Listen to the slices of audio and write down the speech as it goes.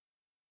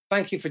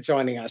Thank you for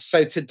joining us.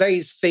 So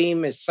today's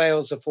theme is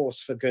Sales, a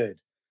Force for Good.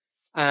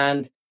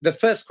 And the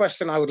first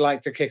question I would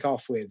like to kick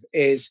off with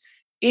is,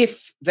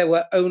 if there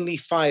were only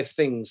five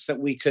things that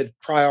we could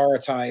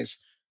prioritize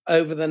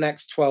over the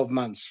next 12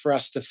 months for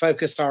us to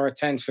focus our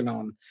attention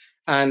on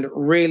and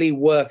really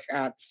work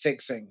at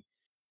fixing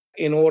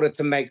in order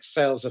to make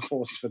sales a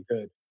force for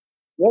good,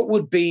 what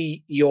would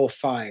be your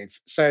five?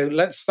 So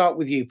let's start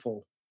with you,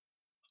 Paul.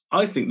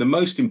 I think the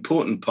most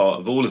important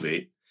part of all of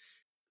it,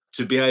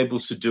 to be able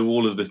to do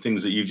all of the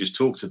things that you've just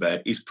talked about,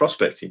 is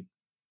prospecting.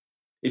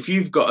 If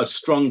you've got a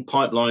strong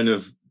pipeline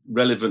of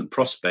relevant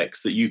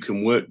prospects that you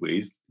can work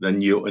with,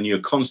 then you're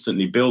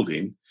constantly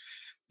building,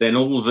 then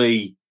all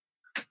the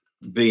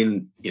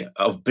being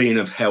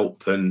of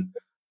help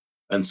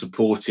and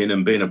supporting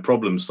and being a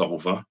problem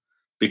solver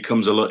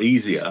becomes a lot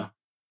easier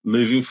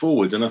moving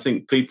forward. And I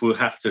think people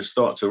have to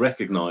start to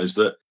recognize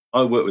that.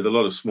 I work with a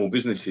lot of small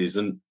businesses,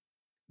 and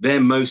their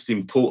most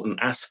important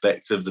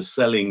aspect of the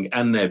selling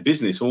and their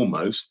business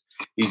almost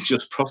is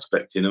just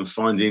prospecting and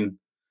finding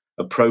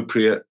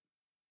appropriate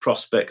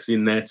prospects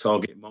in their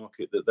target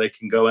market that they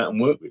can go out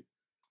and work with.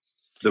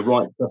 The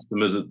right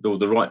customers or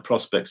the right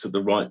prospects at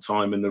the right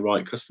time and the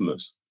right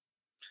customers.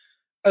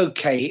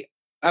 Okay,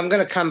 I'm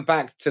going to come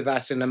back to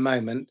that in a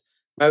moment.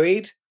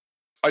 Moeed?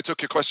 I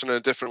took your question in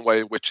a different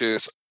way, which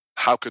is,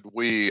 how could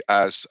we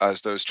as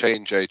those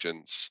change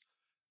agents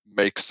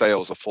make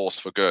sales a force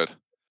for good?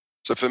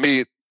 So for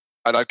me,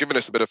 and I've given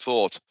this a bit of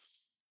thought,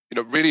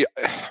 really,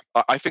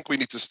 I think we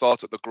need to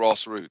start at the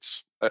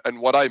grassroots.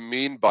 And what I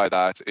mean by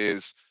that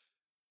is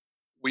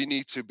we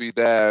need to be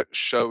there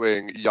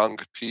showing young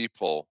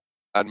people,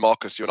 and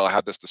Marcus, you and I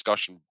had this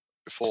discussion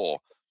before,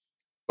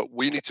 but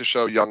we need to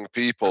show young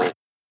people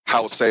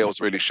how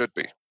sales really should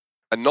be,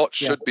 and not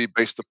should be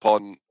based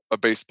upon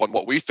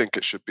what we think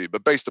it should be,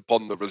 but based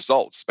upon the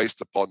results,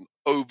 based upon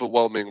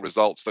overwhelming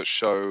results that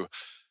show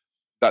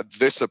that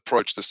this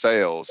approach to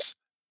sales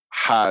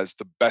has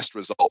the best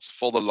results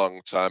for the long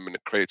term, and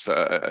it creates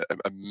a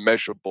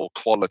measurable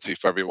quality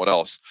for everyone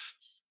else.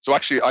 So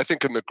actually, I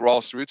think in the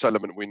grassroots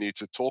element, we need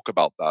to talk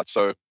about that.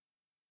 So,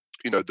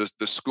 the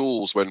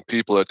schools, when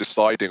people are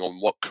deciding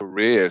on what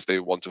careers they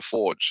want to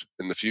forge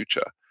in the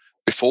future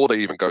before they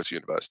even go to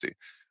university,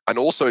 and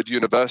also at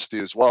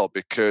university as well,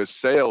 because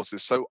sales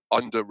is so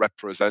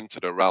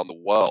underrepresented around the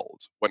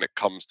world when it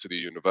comes to the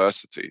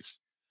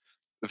universities,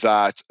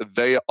 that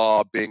they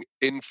are being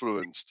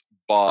influenced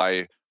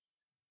by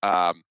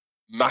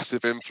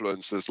massive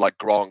influencers like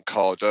Grant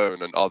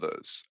Cardone and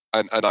others.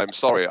 And I'm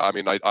sorry, I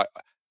mean, I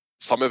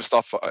some of the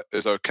stuff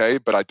is okay,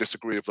 but I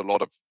disagree with a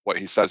lot of what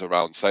he says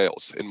around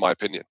sales, in my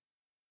opinion.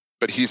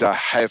 But he's a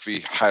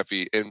heavy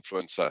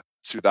influencer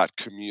to that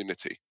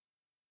community.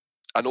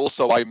 And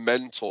also, I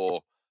mentor,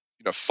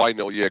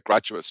 final year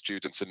graduate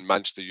students in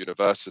Manchester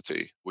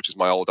University, which is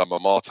my old alma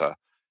mater,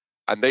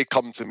 and they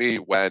come to me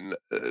when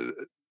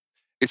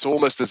it's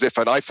almost as if,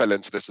 and I fell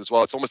into this as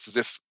well, it's almost as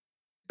if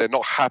they're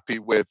not happy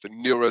with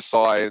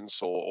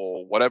neuroscience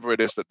or whatever it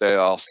is that they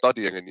are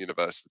studying in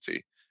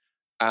university,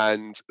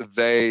 and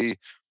they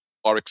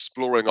are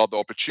exploring other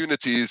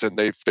opportunities, and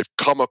they've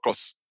come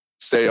across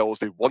sales.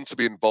 They want to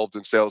be involved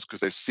in sales because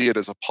they see it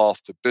as a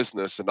path to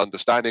business and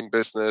understanding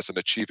business and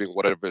achieving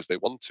whatever it is they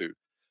want to.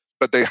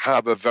 But they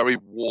have a very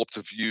warped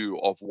view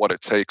of what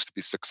it takes to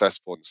be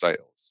successful in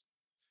sales.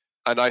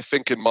 And I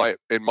think, in my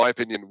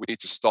opinion, we need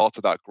to start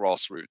at that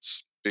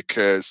grassroots,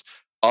 because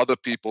other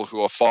people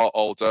who are far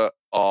older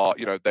are,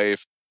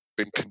 they've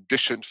been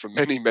conditioned for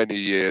many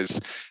years.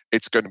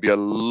 It's going to be a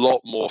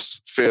lot more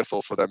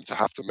fearful for them to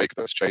have to make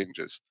those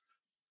changes.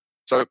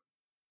 So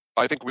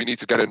I think we need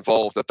to get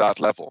involved at that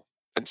level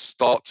and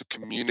start to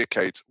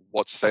communicate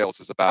what sales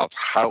is about,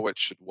 how it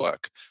should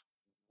work,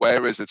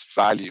 where is its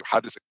value, how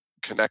does it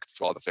connect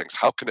to other things,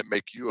 how can it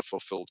make you a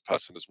fulfilled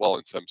person as well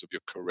in terms of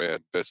your career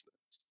and business.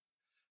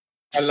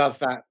 I love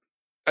that.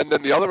 And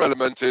then the other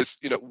element is,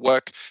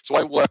 work. So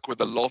I work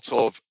with a lot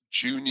of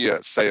junior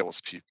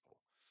salespeople.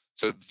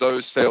 So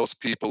those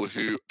salespeople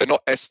who, they're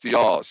not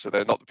SDRs, so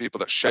they're not the people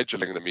that are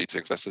scheduling the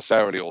meetings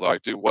necessarily, although I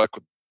do work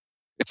with.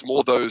 It's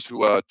more those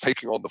who are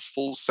taking on the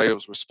full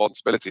sales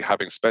responsibility,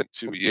 having spent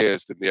 2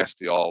 years in the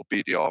SDR or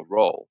BDR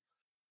role.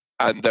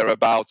 And they're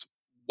about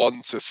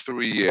 1 to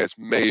 3 years,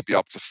 maybe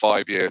up to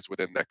 5 years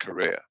within their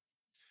career.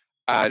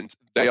 And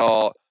they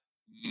are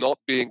not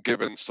being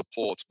given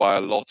support by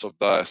a lot of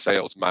the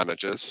sales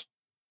managers.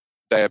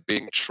 They're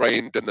being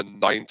trained in the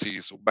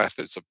 90s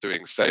methods of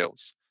doing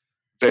sales.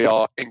 They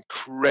are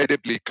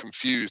incredibly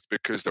confused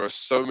because there are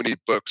so many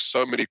books,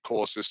 so many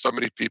courses, so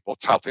many people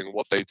touting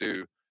what they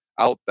do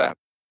out there.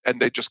 And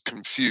they're just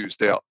confused.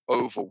 They are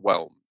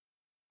overwhelmed.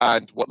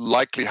 And what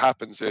likely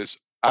happens is,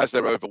 as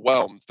they're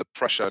overwhelmed, the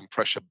pressure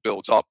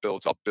builds up.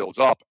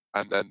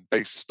 And then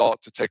they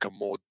start to take a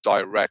more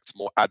direct,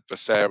 more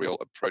adversarial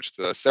approach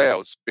to their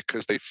sales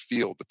because they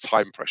feel the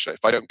time pressure.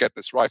 If I don't get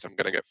this right, I'm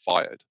going to get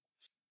fired.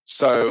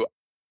 So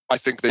I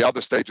think the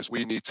other stage is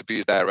we need to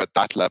be there at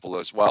that level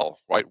as well,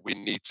 right? We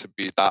need to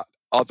be that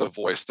other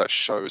voice that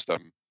shows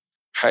them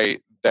hey,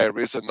 there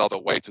is another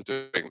way to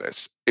doing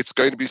this. It's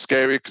going to be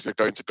scary because you're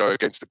going to go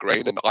against the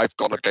grain, and I've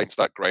gone against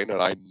that grain,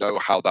 and I know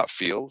how that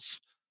feels.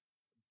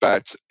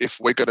 But if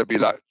we're going to be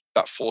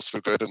that force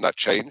for good and that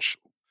change,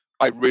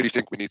 I really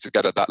think we need to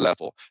get at that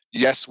level.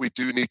 Yes, we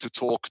do need to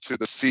talk to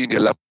the senior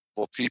level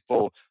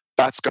people.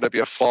 That's going to be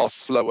a far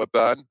slower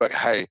burn. But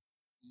hey,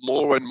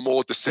 more and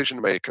more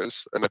decision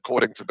makers, and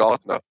according to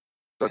Gartner,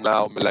 are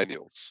now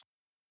millennials.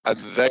 And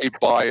they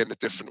buy in a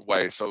different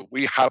way. So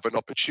we have an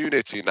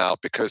opportunity now,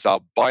 because our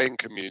buying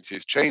community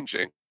is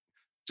changing,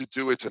 to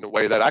do it in a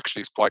way that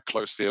actually is quite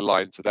closely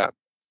aligned to them.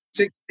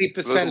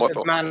 60%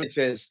 of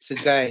managers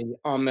today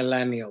are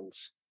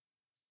millennials.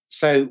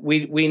 So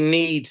we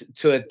need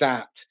to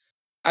adapt.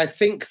 I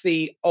think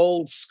the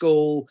old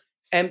school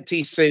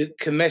empty suit,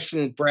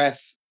 commission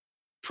breath,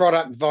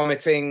 product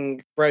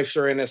vomiting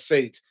brochure in a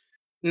suit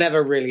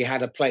never really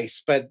had a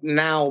place. But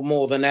now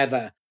more than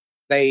ever,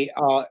 they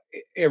are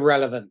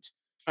irrelevant.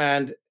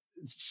 And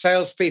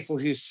salespeople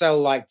who sell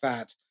like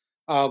that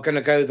are going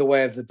to go the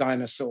way of the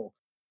dinosaur,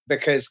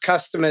 because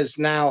customers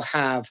now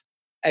have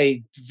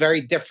a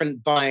very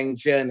different buying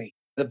journey.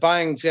 The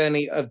buying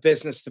journey of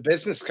business to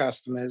business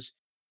customers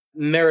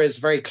mirrors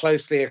very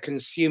closely a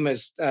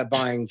consumer's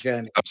buying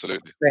journey.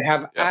 Absolutely. They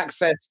have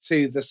access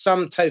to the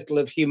sum total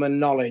of human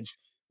knowledge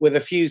with a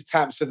few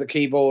taps of the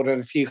keyboard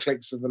and a few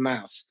clicks of the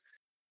mouse.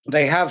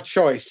 They have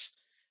choice.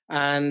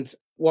 And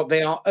what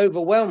they are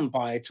overwhelmed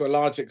by, to a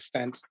large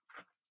extent,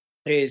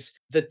 is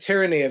the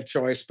tyranny of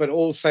choice, but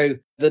also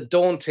the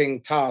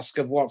daunting task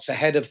of what's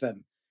ahead of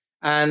them.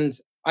 And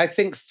I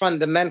think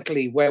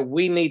fundamentally where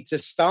we need to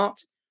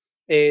start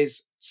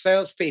is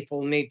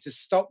salespeople need to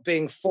stop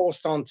being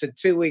forced onto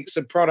 2 weeks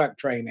of product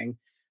training.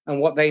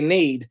 And what they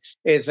need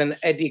is an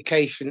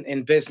education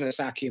in business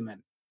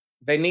acumen.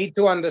 They need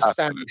to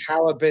understand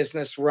how a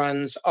business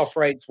runs,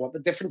 operates, what the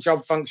different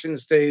job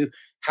functions do,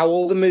 how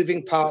all the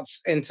moving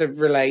parts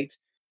interrelate,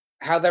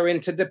 how they're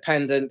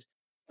interdependent.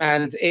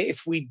 And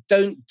if we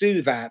don't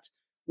do that,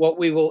 what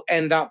we will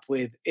end up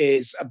with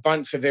is a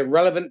bunch of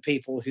irrelevant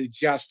people who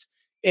just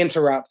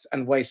interrupt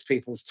and waste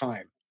people's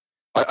time.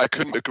 I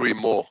couldn't agree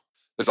more.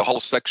 There's a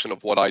whole section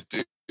of what I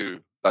do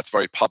that's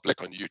very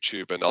public on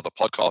YouTube and other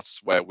podcasts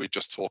where we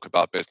just talk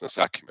about business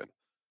acumen.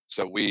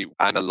 So we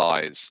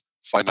analyze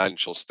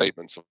financial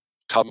statements of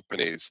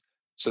companies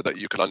so that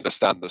you can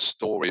understand the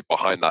story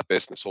behind that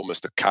business,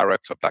 almost the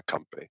character of that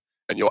company.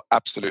 And you're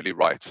absolutely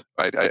right.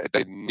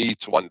 They need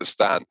to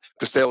understand,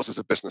 because sales is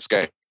a business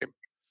game.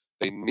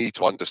 They need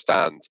to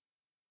understand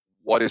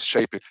what is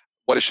shaping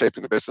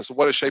the business, and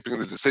what is shaping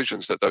the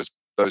decisions that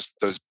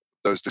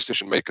those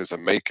decision makers are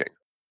making,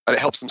 and it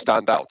helps them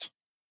stand out.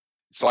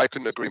 So I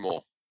couldn't agree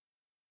more.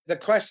 The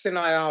question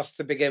I asked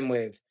to begin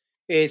with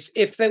is,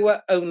 if there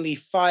were only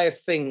 5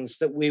 things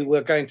that we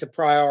were going to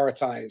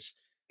prioritize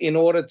in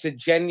order to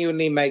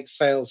genuinely make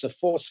sales a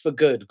force for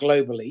good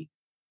globally,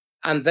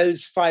 and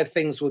those 5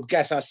 things would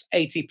get us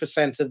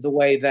 80% of the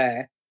way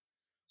there,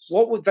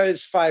 what would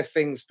those 5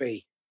 things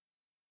be?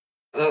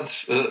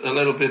 That's a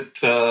little bit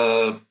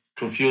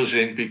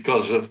confusing,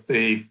 because of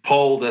the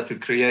poll that we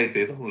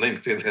created on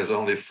LinkedIn has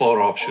only 4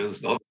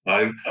 options, not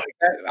 5.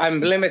 I'm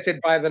limited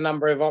by the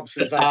number of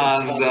options.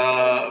 And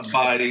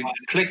by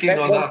clicking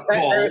on that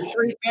poll... There are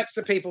 3 types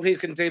of people who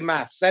can do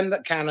maths, them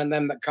that can and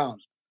them that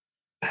can't.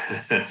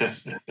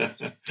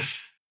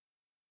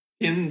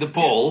 In the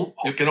poll,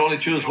 you can only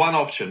choose one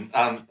option,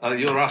 and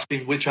you're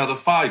asking which are the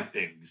 5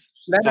 things.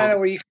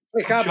 No, you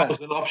can click other.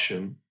 Chosen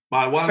option.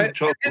 My one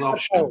chosen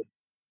option.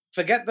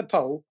 Forget the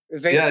poll.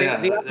 The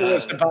other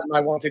was the button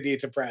I wanted you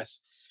to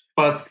press.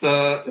 But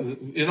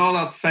you know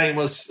that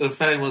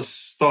famous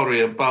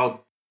story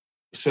about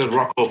Sir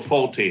Rocco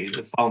Foti,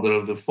 the founder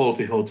of the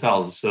Foti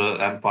Hotels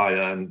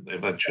empire and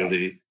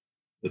eventually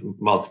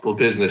multiple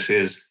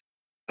businesses,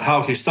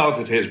 how he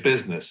started his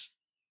business.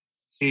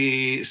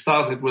 He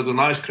started with an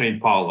ice cream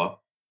parlor,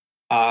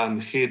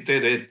 and he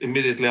did it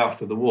immediately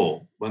after the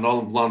war, when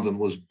all of London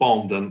was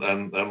bombed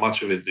and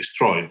much of it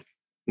destroyed.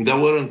 And there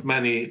weren't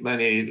many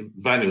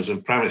venues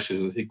and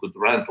premises that he could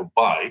rent or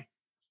buy.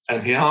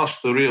 And he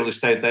asked the real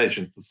estate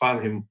agent to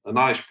find him a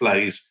nice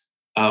place,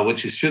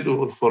 which is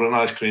suitable for an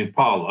ice cream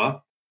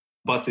parlor,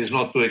 but is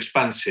not too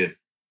expensive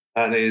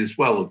and is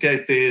well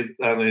located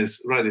and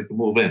is ready to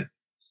move in.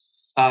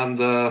 And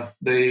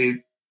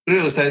the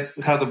real estate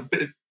had a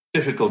bit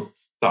difficult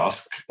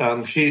task,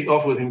 and he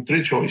offered him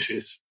 3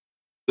 choices.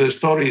 The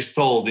story is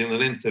told in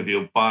an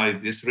interview by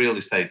this real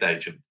estate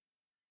agent.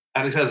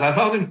 And he says, I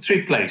found him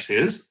 3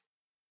 places.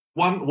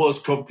 One was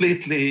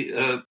completely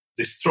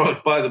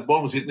destroyed by the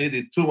bombs. It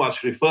needed too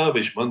much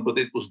refurbishment, but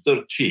it was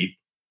dirt cheap.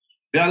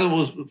 The other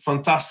was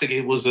fantastic.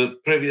 It was a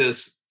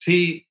previous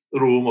tea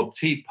room or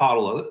tea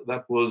parlor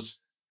that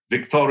was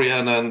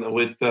Victorian and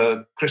with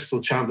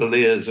crystal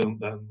chandeliers and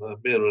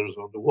mirrors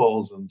on the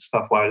walls and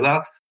stuff like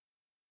that.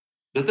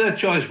 The third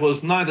choice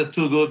was neither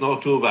too good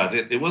nor too bad.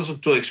 It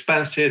wasn't too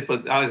expensive,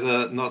 but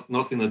either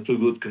not in a too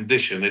good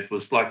condition. It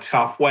was like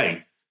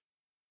halfway.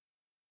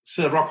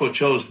 Sir Rocco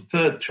chose the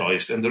third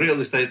choice, and the real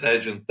estate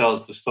agent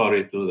tells the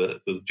story to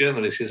the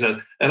journalist. He says,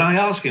 and I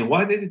ask him,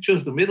 why did you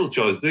choose the middle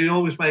choice? Do you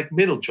always make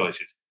middle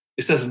choices?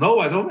 He says, no,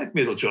 I don't make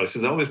middle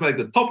choices. I always make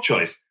the top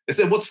choice. I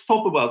said, what's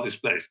top about this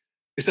place?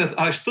 He said,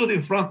 I stood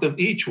in front of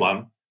each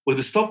one with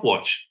a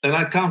stopwatch, and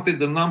I counted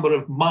the number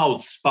of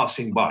mouths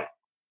passing by.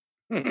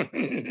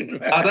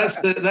 That's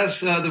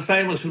the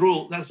famous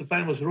rule. That's the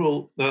famous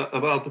rule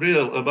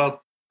about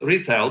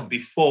retail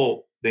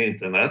before the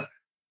internet.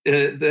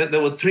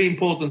 There were three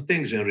important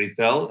things in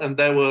retail, and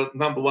they were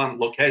number one,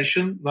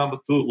 location, number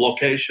two,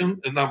 location,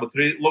 and number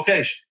three,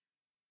 location.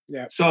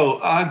 Yeah. So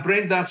I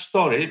bring that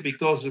story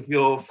because of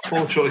your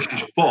four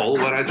choices poll,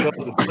 where I chose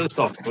the first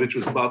option, which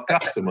was about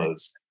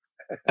customers.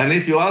 And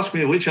if you ask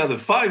me which are the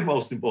five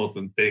most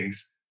important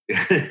things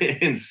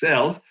in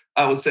sales,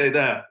 I would say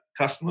that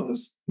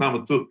customers,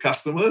 number two,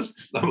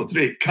 customers, number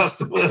three,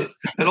 customers,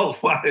 and all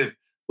five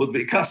would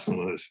be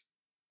customers.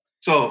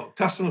 So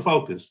customer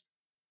focus.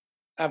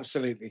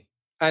 Absolutely.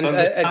 And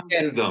understanding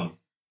again, them,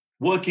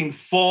 working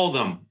for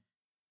them,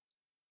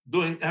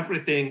 doing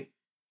everything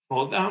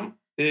for them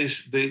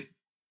is the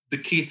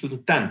key to the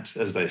tent,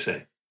 as they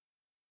say.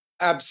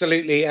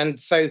 Absolutely. And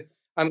so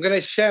I'm going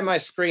to share my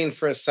screen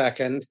for a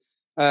second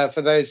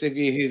for those of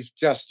you who've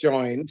just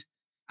joined.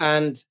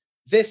 And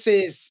this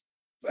is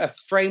a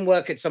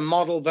framework. It's a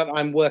model that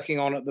I'm working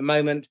on at the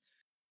moment.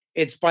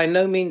 It's by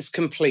no means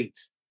complete,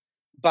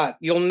 but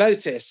you'll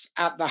notice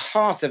at the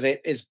heart of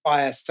it is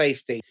buyer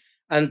safety.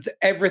 And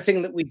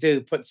everything that we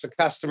do puts the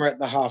customer at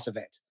the heart of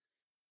it.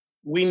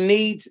 We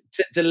need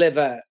to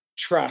deliver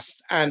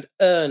trust and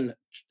earn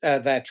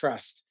their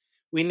trust.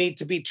 We need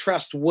to be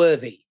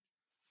trustworthy.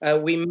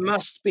 We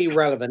must be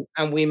relevant,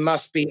 and we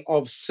must be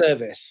of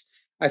service.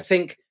 I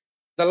think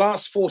the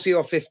last 40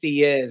 or 50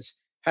 years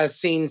has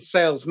seen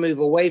sales move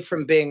away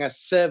from being a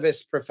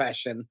service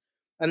profession.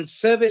 And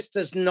service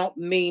does not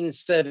mean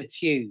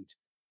servitude.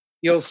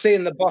 You'll see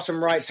in the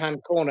bottom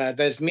right-hand corner,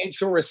 there's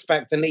mutual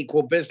respect and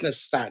equal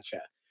business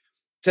stature.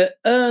 To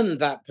earn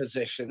that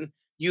position,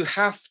 you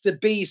have to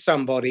be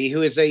somebody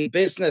who is a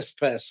business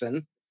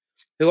person,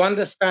 who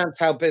understands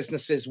how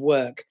businesses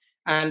work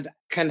and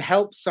can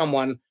help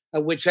someone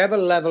at whichever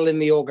level in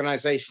the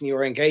organization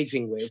you're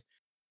engaging with,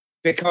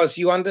 because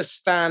you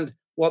understand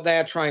what they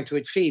are trying to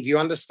achieve. You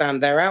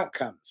understand their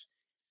outcomes.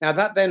 Now,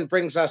 that then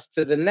brings us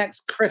to the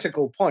next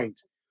critical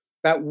point,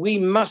 that we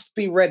must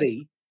be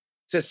ready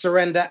to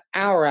surrender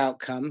our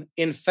outcome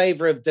in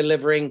favor of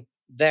delivering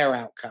their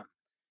outcome.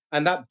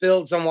 And that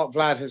builds on what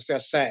Vlad has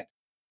just said.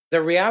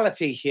 The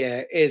reality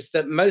here is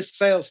that most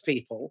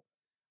salespeople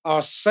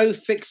are so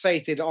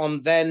fixated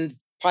on their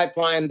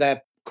pipeline,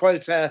 their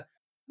quota,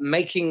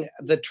 making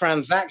the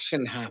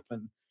transaction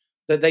happen,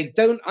 that they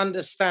don't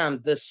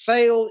understand the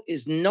sale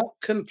is not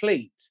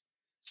complete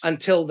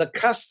until the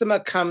customer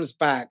comes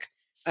back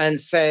and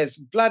says,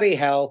 bloody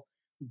hell,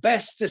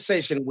 best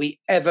decision we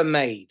ever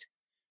made.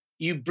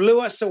 You blew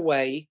us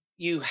away.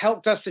 You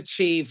helped us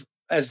achieve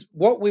as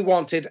what we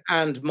wanted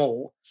and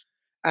more.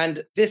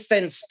 And this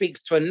then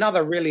speaks to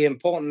another really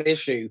important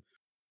issue,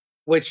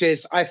 which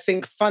is, I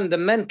think,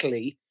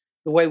 fundamentally,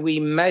 the way we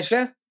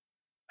measure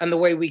and the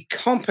way we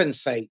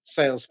compensate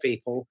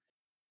salespeople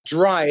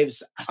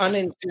drives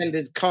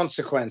unintended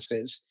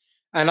consequences.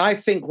 And I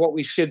think what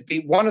we should be,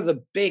 one of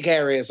the big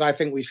areas I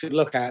think we should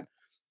look at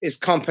is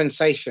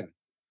compensation.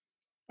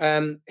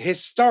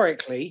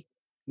 Historically,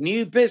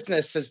 new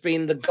business has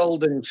been the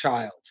golden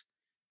child,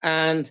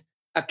 and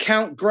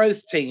account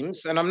growth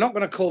teams, and I'm not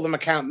going to call them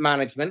account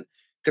management,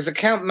 because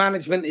account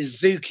management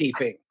is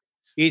zookeeping.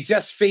 You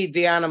just feed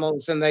the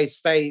animals and they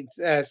stay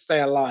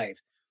alive.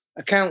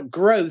 Account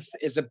growth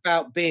is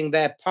about being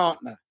their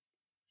partner.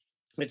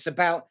 It's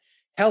about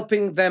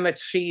helping them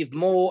achieve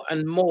more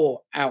and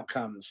more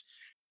outcomes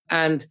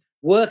and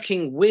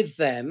working with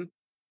them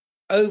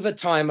over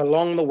time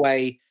along the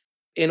way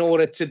in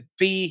order to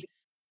be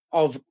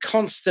of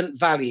constant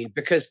value,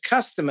 because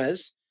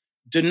customers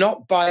do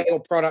not buy your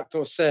product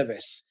or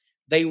service.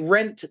 They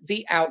rent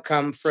the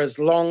outcome for as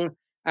long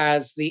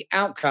as the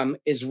outcome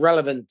is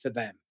relevant to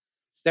them.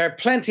 There are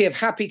plenty of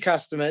happy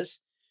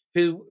customers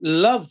who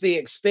love the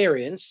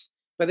experience,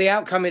 but the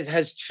outcome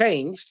has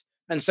changed,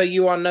 and so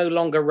you are no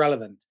longer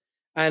relevant.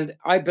 And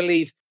I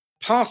believe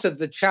part of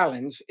the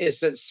challenge is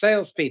that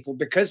salespeople,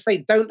 because they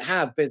don't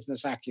have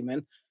business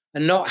acumen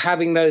and not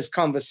having those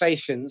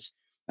conversations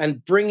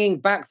and bringing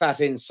back that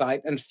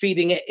insight and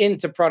feeding it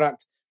into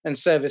product and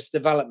service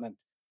development.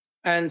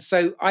 And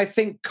so I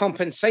think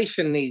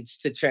compensation needs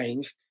to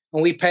change,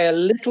 and we pay a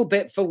little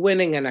bit for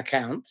winning an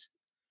account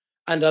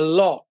and a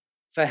lot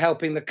for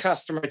helping the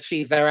customer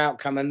achieve their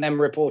outcome and then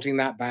reporting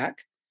that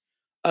back,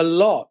 a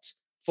lot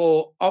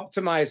for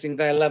optimizing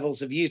their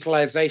levels of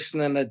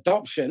utilization and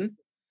adoption,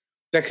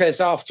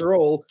 because after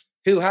all,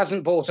 who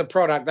hasn't bought a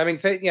product? I mean,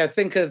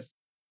 think of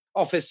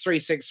Office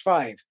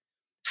 365.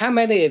 How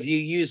many of you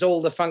use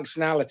all the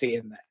functionality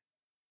in there?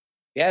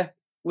 Yeah,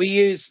 we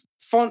use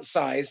font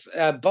size,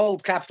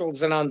 bold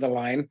capitals and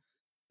underline,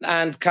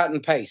 and cut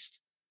and paste.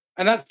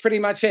 And that's pretty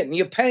much it. And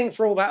you're paying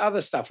for all that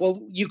other stuff.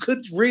 Well, you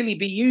could really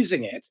be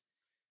using it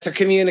to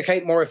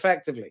communicate more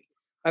effectively.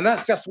 And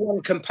that's just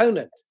one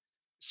component.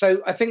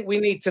 So I think we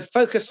need to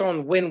focus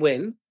on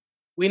win-win.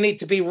 We need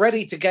to be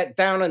ready to get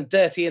down and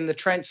dirty in the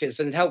trenches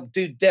and help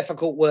do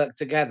difficult work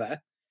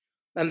together.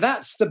 And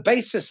that's the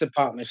basis of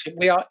partnership.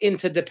 We are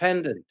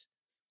interdependent.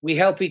 We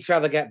help each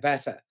other get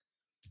better.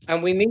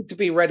 And we need to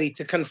be ready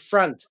to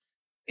confront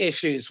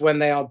issues when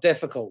they are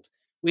difficult.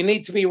 We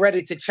need to be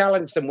ready to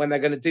challenge them when they're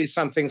going to do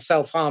something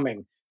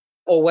self-harming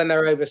or when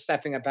they're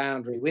overstepping a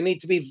boundary. We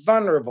need to be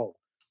vulnerable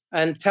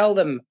and tell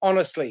them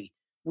honestly,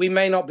 we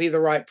may not be the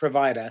right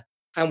provider,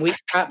 and we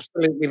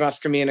absolutely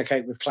must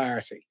communicate with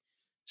clarity.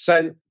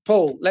 So,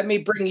 Paul, let me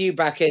bring you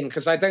back in,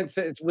 because I don't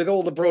think, with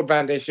all the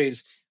broadband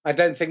issues, I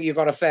don't think you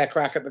got a fair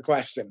crack at the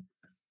question.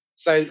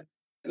 So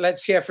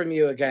let's hear from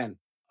you again.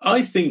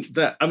 I think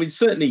that,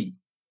 certainly,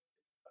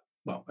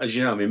 well, as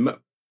you know,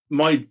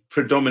 my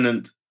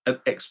predominant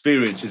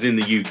experience is in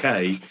the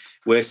UK,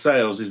 where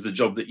sales is the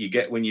job that you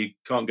get when you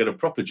can't get a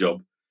proper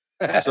job.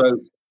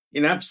 So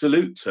in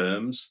absolute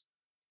terms,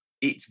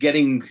 it's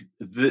getting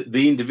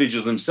the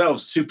individuals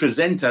themselves to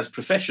present as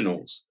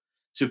professionals,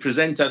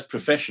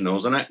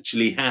 and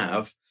actually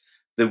have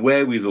the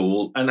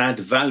wherewithal and add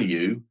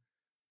value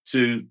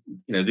to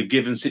the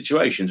given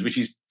situations, which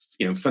is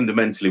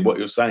fundamentally what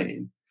you're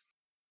saying.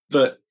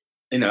 But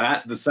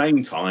at the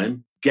same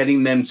time,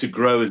 getting them to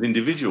grow as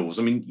individuals.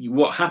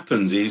 What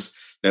happens is,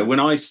 when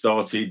I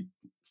started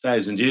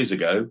 1,000 years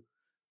ago,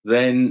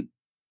 then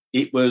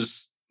it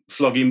was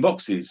flogging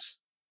boxes,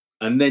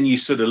 and then you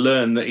sort of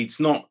learn that it's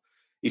not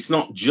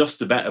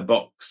just about a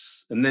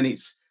box, and then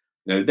it's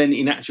then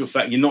in actual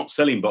fact you're not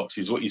selling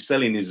boxes. What you're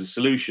selling is a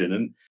solution.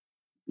 And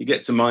you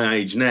get to my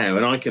age now,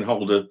 and I can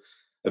hold a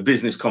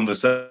business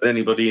conversation with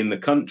anybody in the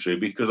country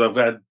because I've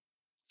had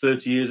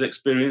 30 years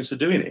experience of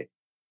doing it.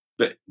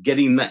 But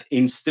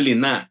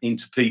instilling that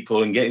into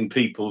people and getting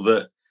people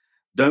that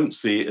don't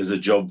see it as a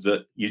job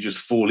that you just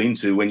fall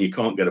into when you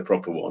can't get a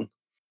proper one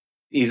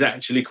is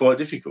actually quite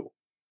difficult.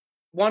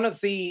 One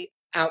of the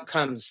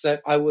outcomes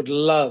that I would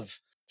love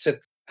to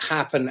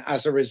happen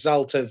as a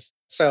result of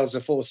Sales,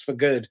 a Force for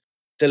Good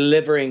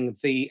delivering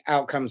the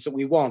outcomes that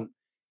we want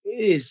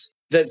is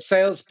that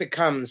sales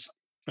becomes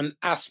an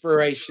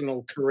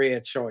aspirational career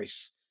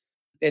choice.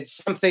 It's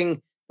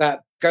something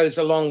that goes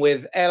along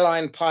with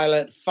airline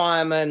pilot,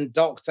 fireman,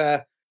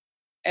 doctor,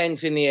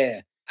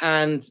 engineer.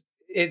 And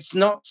it's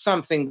not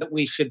something that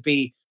we should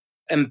be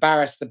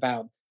embarrassed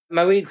about.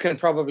 Moeed can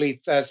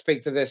probably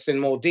speak to this in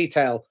more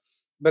detail,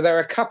 but there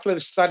are a couple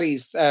of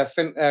studies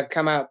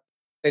come out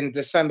in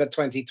December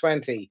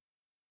 2020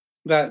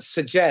 that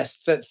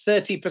suggest that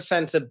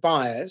 30% of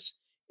buyers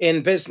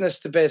in business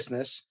to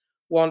business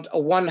want a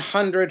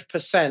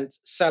 100%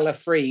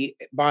 seller-free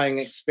buying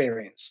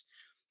experience,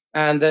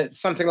 and that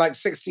something like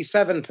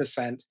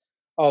 67%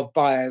 of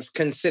buyers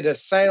consider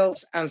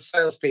sales and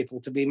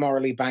salespeople to be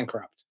morally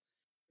bankrupt.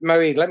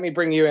 Moeed, let me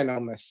bring you in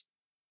on this.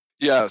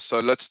 Yeah, so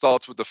let's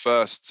start with the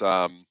first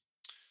stat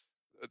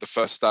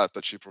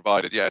that she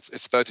provided. Yeah,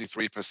 it's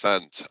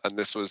 33%, and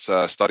this was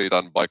a study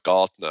done by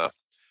Gartner,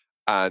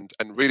 and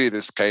really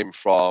this came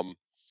from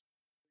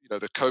the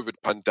COVID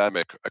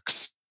pandemic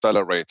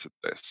accelerated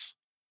this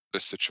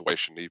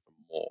situation even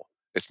more.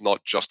 It's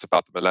not just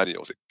about the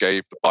millennials. It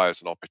gave the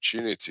buyers an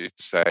opportunity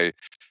to say,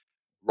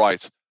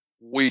 right,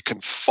 we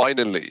can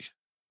finally,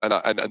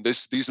 and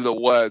these are the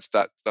words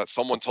that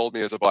someone told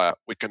me as a buyer,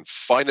 we can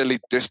finally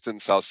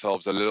distance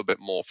ourselves a little bit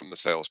more from the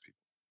salespeople.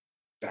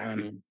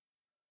 Damn.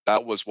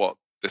 That was what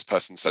this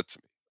person said to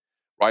me,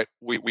 right?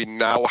 We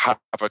now have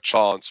a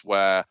chance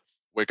where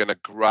we're going to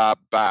grab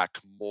back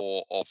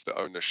more of the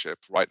ownership,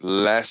 right?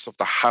 Less of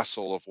the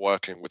hassle of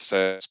working with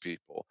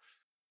salespeople.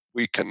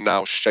 We can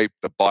now shape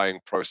the buying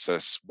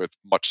process with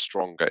much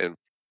stronger influence.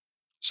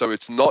 So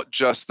it's not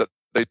just that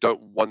they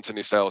don't want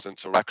any sales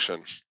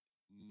interaction.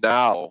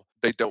 Now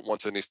they don't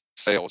want any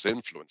sales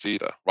influence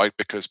either, right?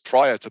 Because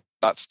prior to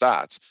that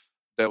stat,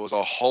 there was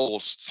a whole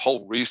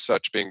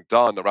research being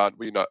done around,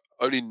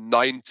 only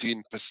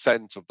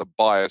 19% of the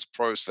buyer's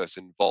process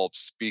involves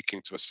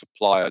speaking to a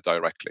supplier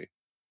directly,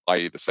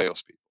 i.e. the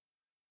salespeople.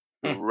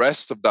 The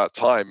rest of that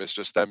time is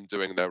just them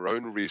doing their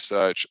own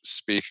research,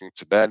 speaking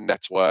to their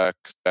network,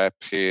 their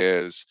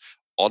peers,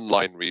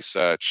 online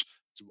research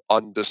to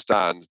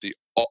understand the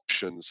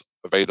options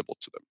available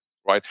to them,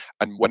 right?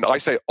 And when I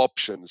say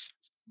options,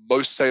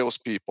 most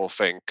salespeople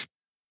think,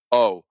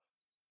 oh,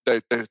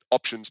 the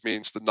options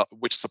means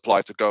which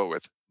supplier to go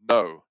with.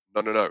 No.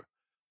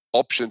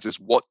 Options is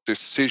what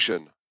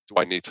decision do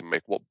I need to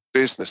make? What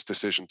business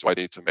decision do I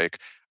need to make?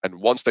 And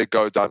once they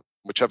go down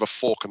whichever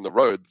fork in the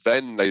road,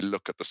 then they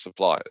look at the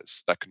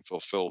suppliers that can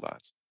fulfill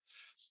that.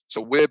 So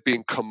we're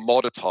being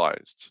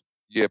commoditized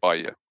year by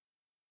year.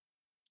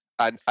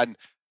 And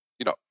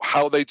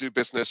how they do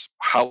business,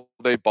 how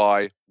they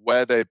buy,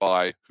 where they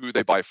buy, who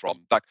they buy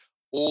from, like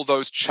all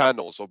those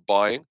channels of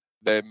buying,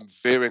 they're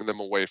veering them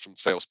away from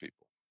salespeople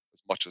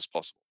as much as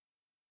possible.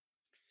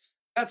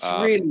 That's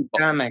really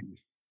damning.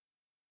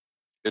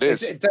 It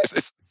is.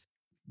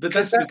 But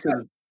that's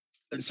because.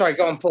 Sorry,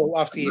 go on, Paul.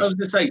 After you. I was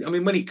going to say,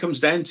 when it comes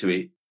down to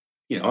it,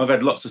 I've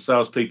had lots of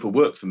salespeople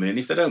work for me, and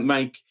if they don't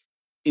make,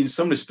 in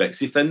some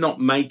respects, if they're not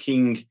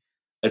making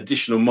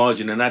additional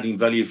margin and adding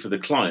value for the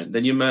client,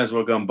 then you may as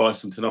well go and buy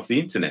something off the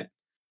internet.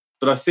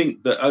 But I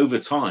think that over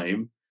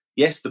time,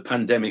 yes, the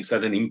pandemic's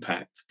had an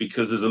impact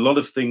because there's a lot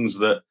of things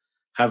that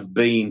have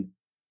been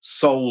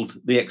sold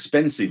the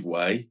expensive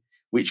way,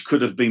 which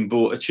could have been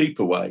bought a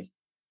cheaper way.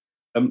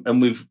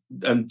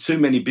 And too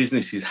many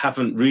businesses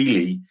haven't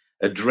really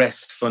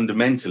addressed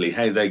fundamentally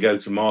how they go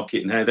to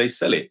market and how they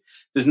sell it.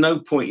 There's no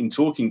point in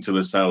talking to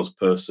a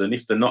salesperson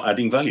if they're not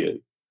adding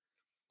value.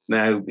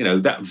 Now,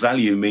 that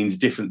value means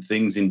different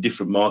things in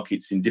different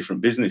markets, in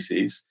different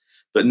businesses,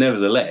 but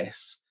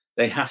nevertheless,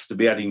 they have to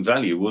be adding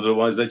value.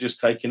 Otherwise, they're just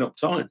taking up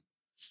time.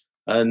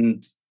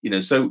 And,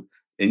 so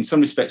in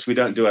some respects, we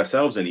don't do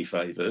ourselves any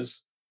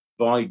favors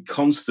by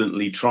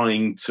constantly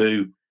trying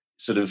to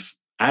sort of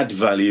add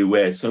value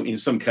where in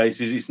some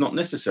cases it's not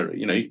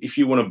necessary. If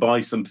you want to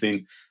buy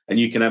something and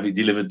you can have it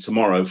delivered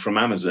tomorrow from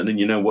Amazon and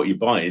you know what you're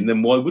buying,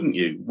 then why wouldn't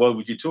you? Why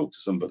would you talk to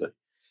somebody?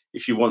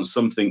 If you want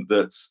something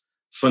that's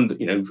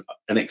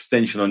an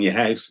extension on your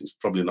house, it's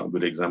probably not a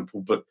good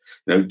example, but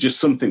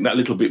just something that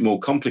little bit more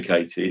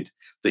complicated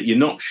that you're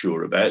not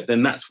sure about,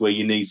 then that's where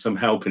you need some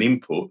help and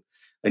input.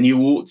 And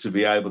you ought to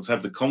be able to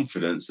have the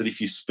confidence that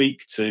if you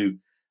speak to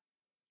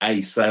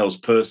a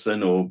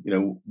salesperson or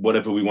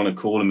whatever we want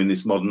to call them in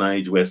this modern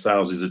age where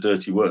sales is a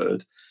dirty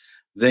word,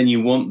 then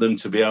you want them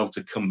to be able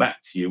to come back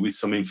to you with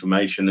some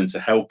information and to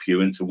help you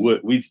and to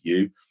work with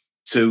you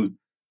to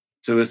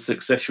a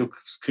successful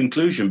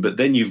conclusion. But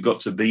then you've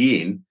got to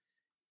be in,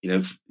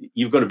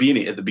 you've got to be in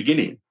it at the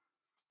beginning.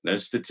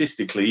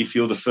 Statistically, if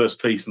you're the first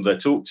person they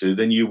talk to,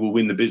 then you will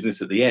win the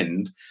business at the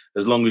end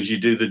as long as you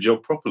do the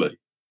job properly.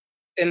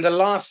 In the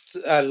last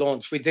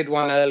launch, we did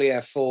one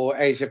earlier for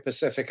Asia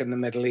Pacific and the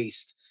Middle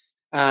East.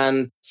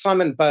 And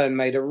Simon Byrne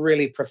made a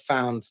really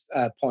profound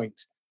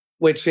point,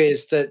 which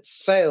is that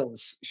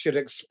sales should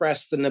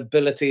express the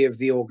nobility of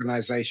the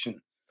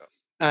organization.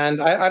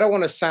 And I don't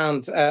want to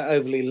sound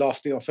overly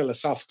lofty or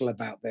philosophical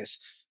about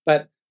this,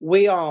 but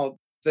we are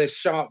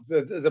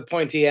the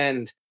pointy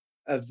end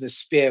of the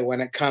spear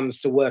when it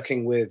comes to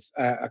working with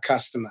a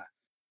customer.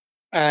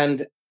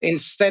 And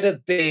instead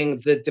of being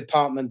the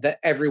department that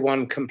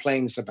everyone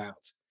complains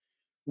about,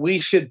 we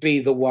should be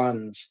the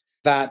ones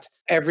that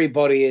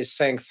everybody is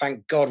saying,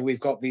 thank God we've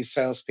got these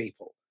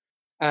salespeople.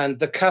 And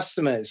the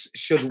customers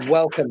should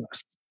welcome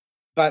us.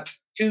 But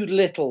too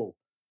little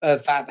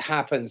of that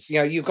happens.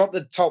 You've got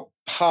the top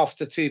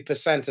 0.5% to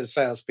 2% of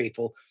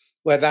salespeople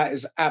where that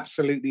is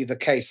absolutely the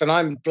case. And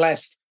I'm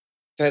blessed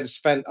to have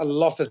spent a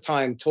lot of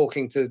time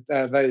talking to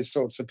those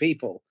sorts of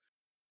people.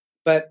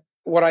 But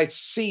what I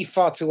see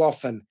far too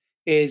often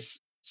is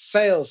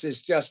sales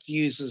is just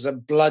used as a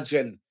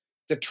bludgeon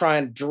to try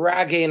and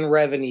drag in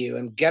revenue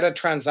and get a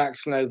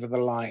transaction over the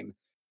line.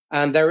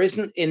 And there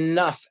isn't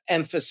enough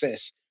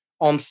emphasis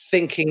on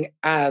thinking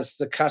as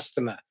the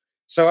customer.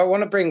 So I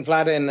want to bring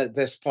Vlad in at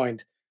this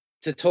point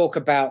to talk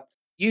about,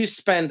 you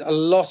spend a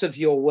lot of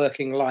your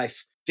working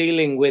life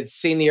dealing with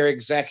senior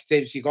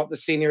executives. You've got the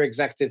Senior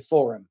Executive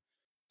Forum.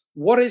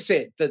 What is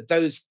it that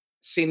those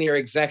senior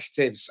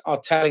executives are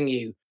telling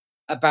you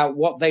about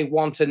what they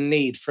want and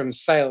need from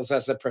sales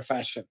as a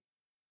profession?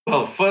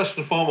 Well, first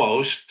and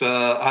foremost,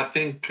 I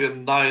think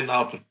 9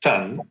 out of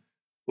 10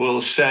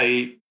 will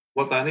say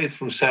what I need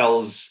from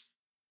sales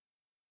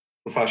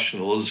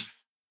professionals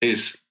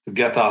is to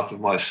get out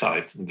of my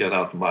sight and get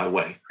out of my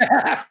way.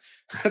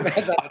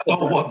 I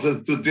don't want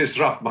them to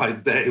disrupt my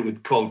day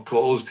with cold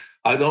calls.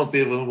 I don't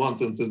even want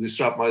them to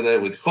disrupt my day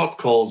with hot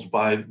calls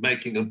by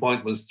making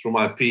appointments through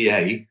my PA.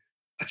 I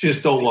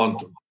just don't want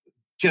them.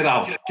 Get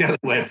out, get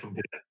away from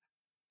here.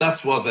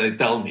 That's what they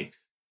tell me.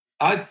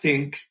 I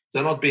think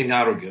they're not being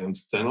arrogant.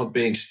 They're not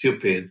being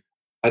stupid.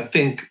 I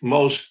think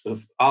most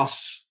of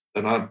us,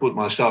 and I put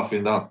myself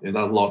in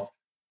that lot,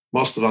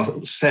 most of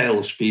our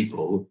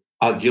salespeople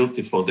are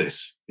guilty for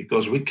this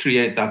because we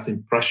create that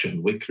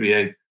impression. We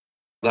create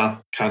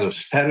that kind of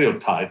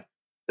stereotype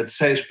that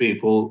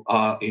salespeople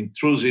are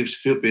intrusive,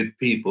 stupid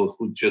people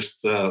who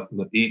just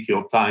eat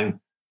your time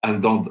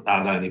and don't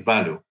add any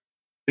value.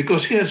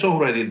 Because he has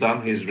already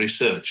done his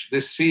research.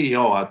 This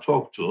CEO I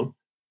talked to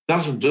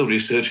doesn't do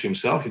research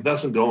himself. He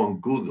doesn't go on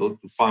Google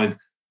to find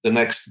the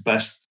next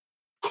best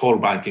core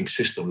banking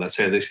system. Let's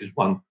say this is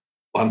one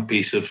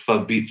piece of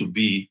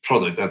B2B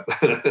product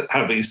that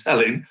I've been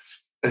selling.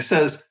 It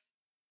says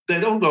they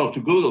don't go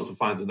to Google to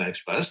find the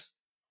next best.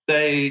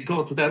 They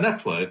go to their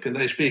network and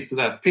they speak to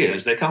their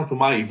peers. They come to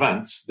my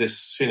events. This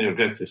Senior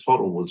Executive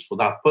Forum was for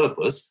that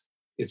purpose.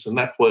 It's a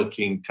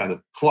networking kind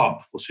of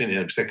club for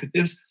senior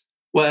executives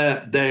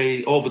where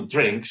they, over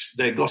drinks,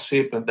 they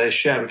gossip and they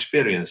share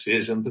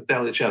experiences and they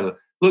tell each other,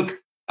 look,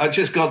 I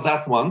just got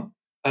that one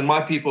and my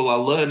people are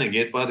learning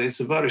it, but it's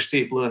a very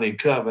steep learning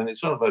curve and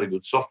it's not very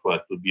good software,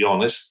 to be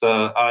honest.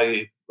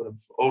 I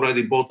have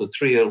already bought a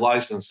 3-year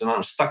license and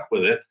I'm stuck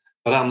with it,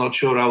 but I'm not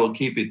sure I will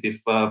keep it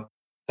if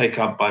take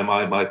up by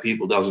my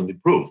people doesn't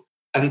improve.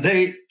 And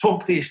they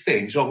talk these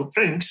things over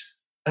drinks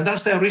and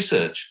that's their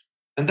research.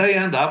 And they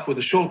end up with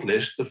a short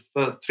list of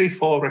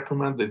 3-4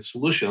 recommended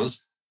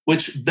solutions,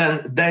 which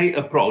then they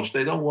approach.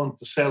 They don't want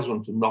the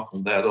salesman to knock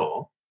on their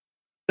door.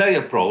 They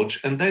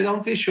approach, and they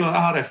don't issue an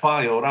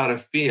RFI or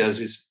RFP as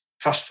is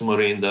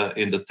customary in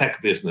the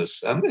tech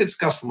business, and it's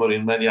customary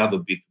in many other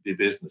B2B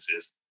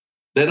businesses.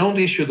 They don't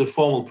issue the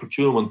formal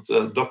procurement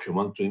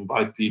document to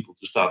invite people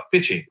to start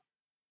pitching.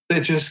 They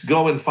just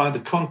go and find a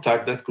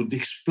contact that could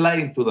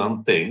explain to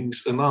them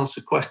things and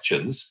answer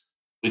questions,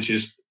 which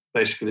is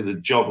basically the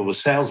job of a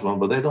salesman,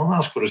 but they don't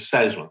ask for a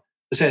salesman.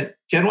 They say,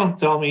 can one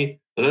tell me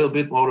a little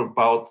bit more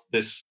about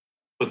this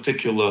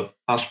particular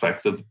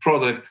aspect of the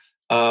product,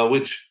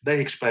 which they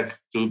expect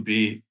to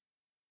be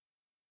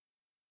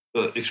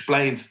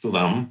explained to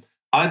them,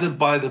 either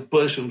by the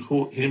person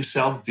who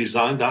himself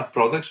designed that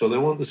product, so they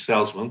want the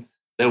salesman,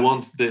 they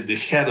want the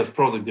head of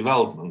product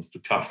development to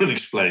come and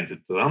explain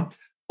it to them,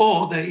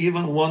 or they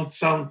even want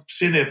some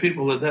senior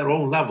people at their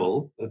own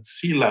level, at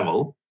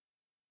C-level,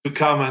 to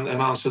come and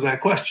answer their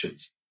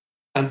questions.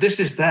 And this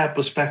is their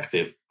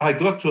perspective. I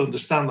got to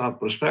understand that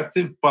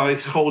perspective by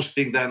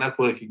hosting their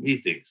networking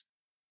meetings.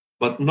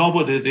 But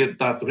nobody did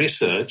that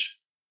research.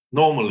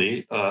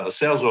 Normally, a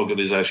sales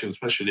organization,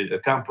 especially a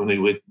company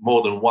with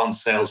more than one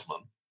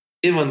salesman,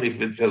 even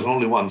if it has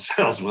only one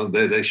salesman,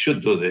 they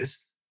should do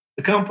this.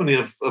 A company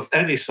of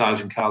any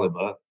size and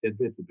caliber in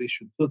B2B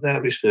should do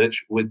their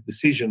research with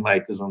decision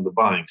makers on the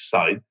buying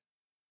side.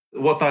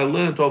 What I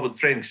learned over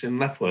drinks in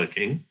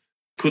networking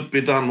could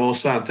be done more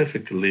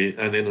scientifically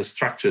and in a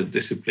structured,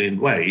 disciplined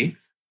way,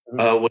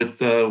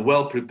 with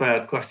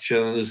well-prepared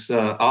questions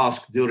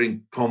asked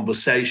during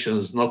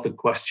conversations, not the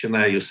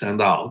questionnaire you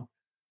send out,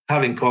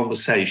 having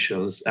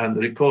conversations and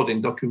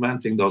recording,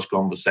 documenting those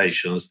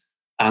conversations,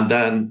 and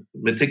then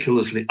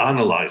meticulously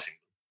analyzing.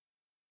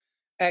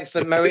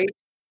 Excellent, Marie.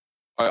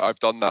 I've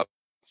done that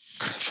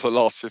for the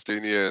last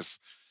 15 years.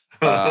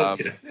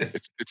 Okay.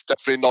 It's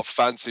definitely not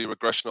fancy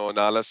regressional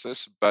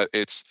analysis, but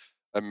it's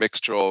a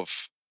mixture of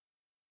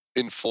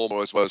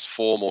informal as well as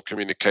formal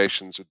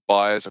communications with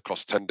buyers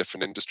across 10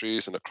 different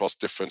industries and across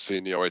different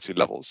seniority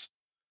levels.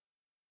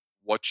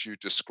 What you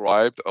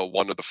described are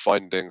one of the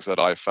findings that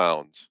I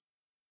found.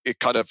 It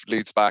kind of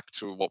leads back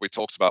to what we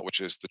talked about,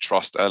 which is the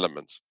trust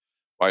element,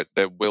 right?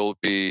 There will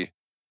be,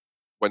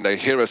 when they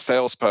hear a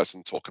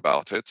salesperson talk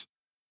about it,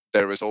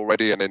 there is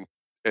already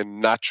a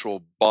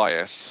natural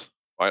bias,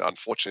 right?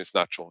 Unfortunately, it's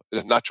natural.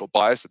 There's a natural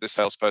bias that this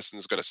salesperson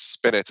is going to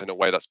spin it in a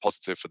way that's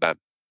positive for them.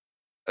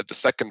 At the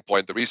second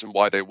point, the reason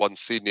why they want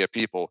senior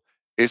people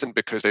isn't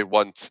because they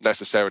want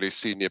necessarily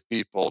senior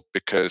people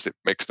because it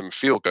makes them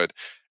feel good.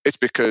 It's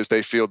because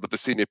they feel that the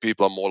senior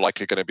people are more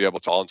likely going to be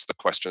able to answer the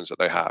questions that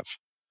they have.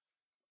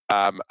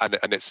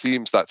 And it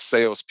seems that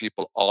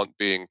salespeople aren't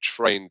being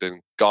trained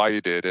and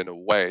guided in a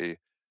way.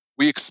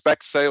 We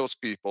expect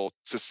salespeople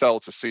to sell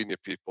to senior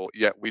people,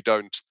 yet we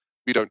don't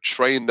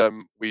train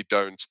them, we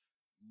don't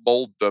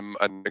mold them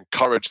and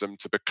encourage them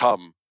to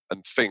become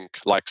and think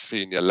like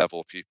senior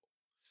level people.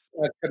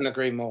 I couldn't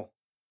agree more.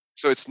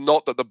 So it's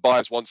not that the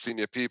buyers want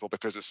senior people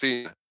because it's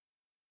senior.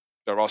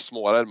 There are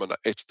small elements.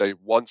 It's they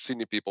want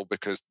senior people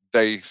because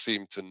they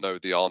seem to know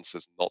the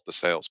answers, not the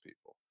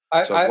salespeople.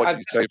 So what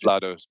you say,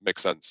 Vlado,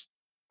 makes sense.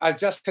 I've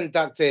just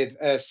conducted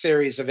a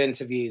series of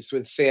interviews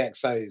with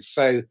CXOs,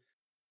 so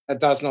a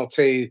dozen or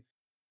two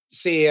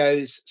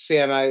CEOs,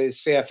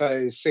 CMOs,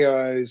 CFOs,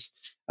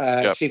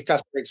 COOs, Chief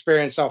Customer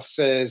Experience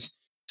Officers,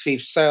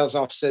 Chief Sales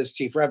Officers,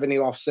 Chief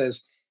Revenue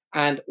Officers,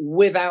 and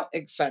without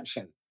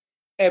exception,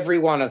 every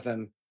one of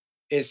them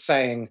is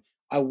saying,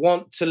 I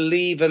want to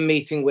leave a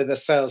meeting with a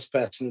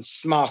salesperson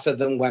smarter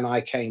than when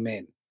I came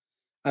in.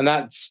 And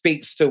that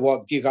speaks to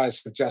what you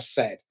guys have just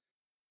said.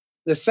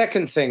 The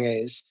second thing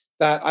is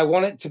that I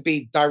want it to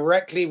be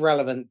directly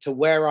relevant to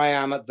where I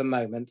am at the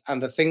moment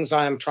and the things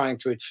I am trying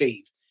to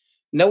achieve.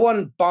 No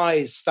one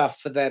buys stuff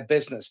for their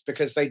business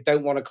because they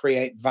don't want to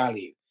create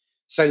value.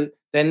 So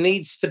there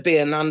needs to be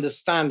an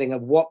understanding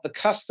of what the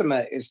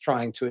customer is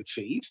trying to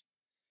achieve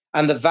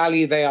and the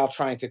value they are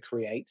trying to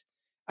create.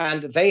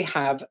 And they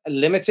have a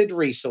limited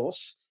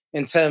resource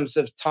in terms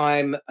of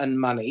time and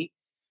money.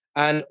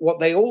 And what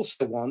they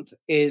also want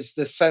is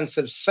the sense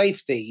of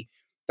safety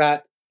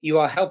that you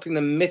are helping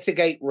them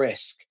mitigate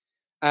risk.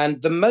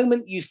 And the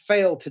moment you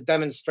fail to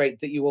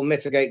demonstrate that you will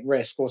mitigate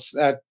risk or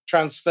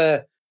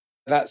transfer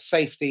that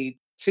safety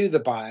to the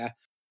buyer,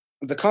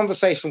 the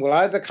conversation will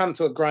either come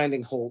to a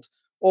grinding halt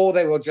or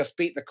they will just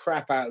beat the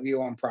crap out of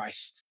you on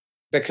price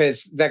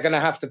because they're going to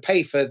have to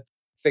pay for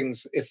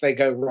things if they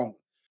go wrong.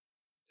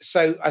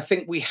 So I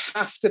think we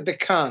have to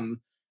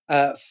become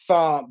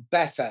far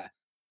better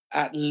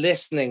at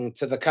listening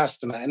to the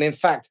customer. And in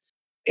fact,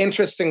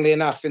 interestingly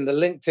enough, in the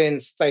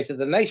LinkedIn State of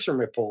the Nation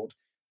report,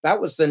 that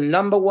was the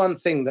number one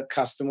thing that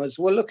customers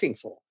were looking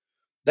for.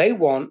 They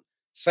want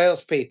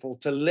salespeople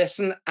to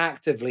listen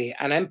actively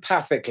and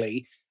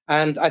empathically.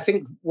 And I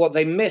think what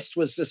they missed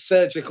was the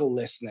surgical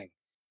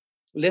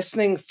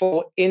listening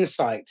for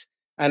insight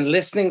and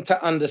listening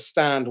to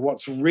understand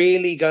what's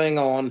really going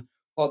on,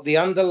 what the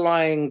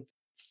underlying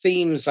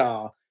themes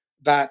are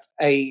that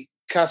a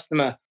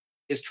customer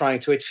is trying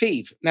to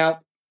achieve. Now,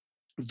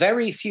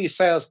 very few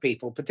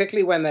salespeople,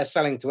 particularly when they're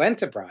selling to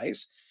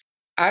enterprise,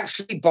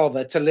 actually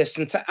bother to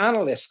listen to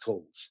analyst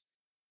calls.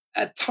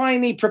 A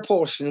tiny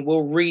proportion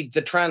will read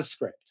the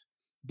transcript.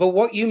 But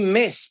what you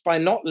miss by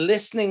not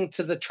listening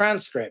to the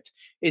transcript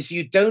is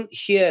you don't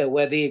hear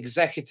where the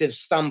executive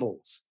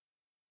stumbles.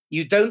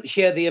 You don't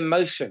hear the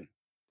emotion.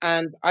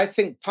 And I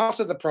think part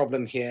of the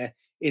problem here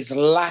is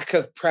lack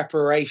of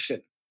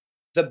preparation.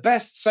 The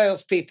best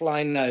salespeople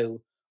I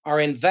know are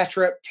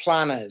inveterate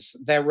planners,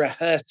 they're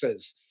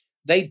rehearsers.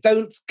 They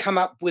don't come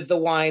up with the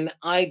whine,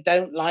 I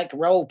don't like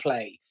role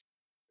play.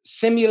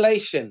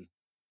 Simulation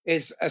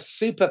is a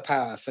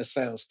superpower for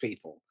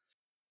salespeople.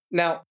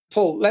 Now,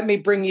 Paul, let me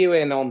bring you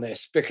in on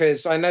this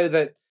because I know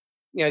that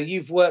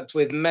you've worked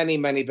with many,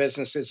 many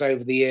businesses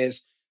over the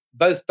years,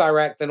 both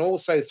direct and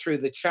also through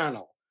the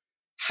channel.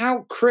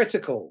 How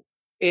critical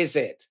is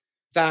it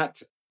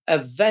that a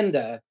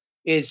vendor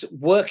is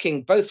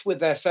working both with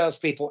their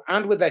salespeople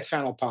and with their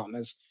channel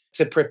partners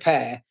to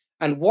prepare?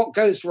 And what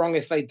goes wrong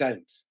if they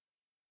don't?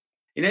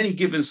 In any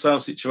given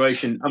sales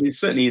situation, I mean,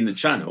 certainly in the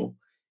channel,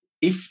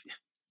 if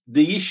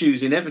the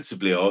issues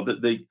inevitably are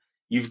that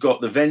you've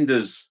got the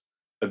vendor's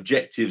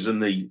objectives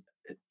and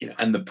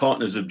the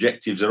partner's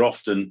objectives are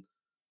often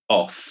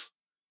off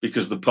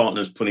because the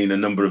partner's putting a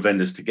number of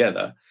vendors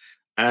together,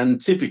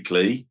 and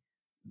typically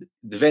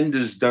the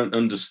vendors don't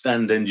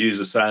understand end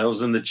user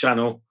sales and the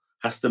channel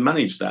has to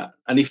manage that.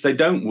 And if they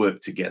don't work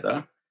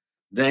together,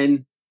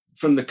 then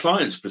from the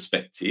client's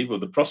perspective or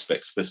the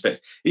prospect's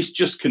perspective, it's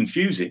just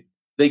confusing.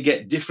 They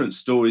get different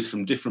stories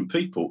from different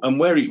people. And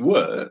where it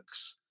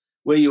works,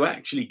 where you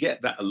actually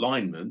get that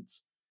alignment,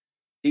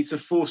 it's a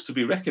force to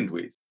be reckoned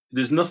with.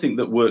 There's nothing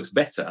that works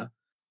better.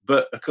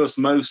 But of course,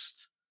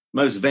 most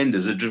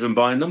vendors are driven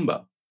by a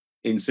number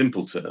in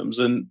simple terms.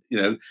 And,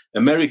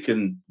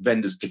 American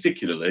vendors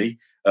particularly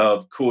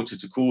are quarter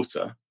to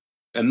quarter.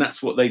 And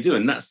that's what they do.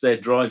 And that's their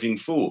driving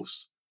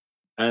force.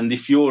 And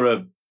if you're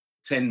a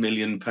 £10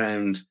 million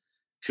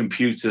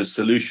computer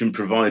solution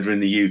provider in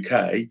the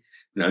UK,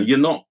 you're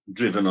not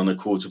driven on a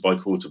quarter by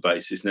quarter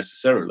basis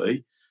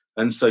necessarily.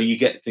 And so you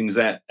get things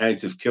out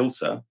of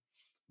kilter.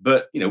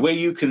 But, where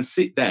you can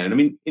sit down, I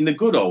mean, in the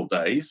good old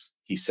days,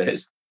 he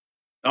says,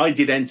 I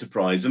did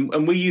enterprise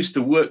and we used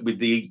to work with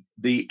the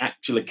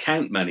actual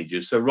account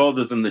manager. So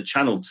rather than the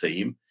channel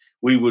team,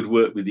 we would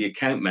work with the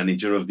account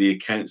manager of the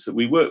accounts that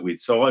we work with.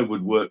 So I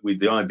would work with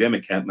the IBM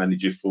account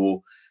manager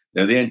for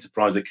the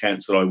enterprise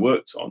accounts that I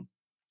worked on.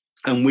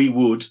 And we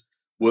would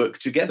work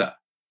together,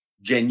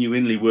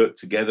 genuinely work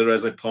together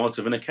as a part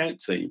of an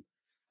account team.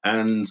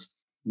 And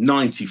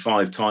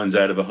 95 times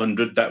out of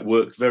 100, that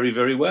worked very,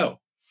 very well.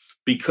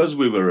 Because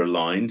we were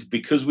aligned,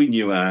 because we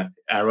knew our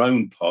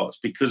own parts,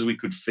 because we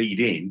could feed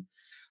in,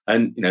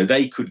 and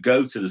they could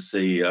go to the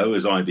CEO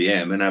as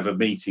IBM and have a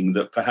meeting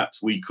that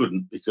perhaps we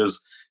couldn't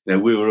because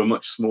we were a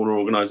much smaller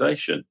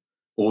organization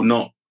or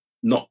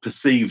not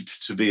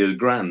perceived to be as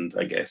grand,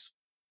 I guess.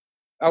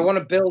 I want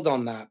to build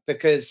on that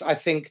because I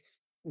think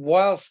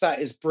whilst that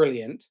is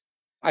brilliant,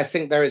 I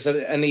think there is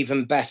an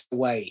even better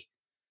way.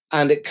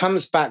 And it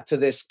comes back to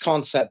this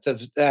concept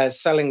of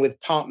selling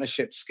with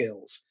partnership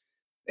skills.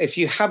 If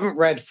you haven't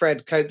read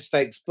Fred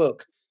Copestake's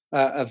book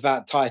of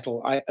that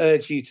title, I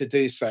urge you to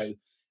do so.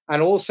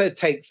 And also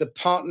take the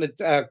partner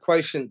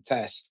quotient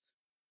test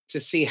to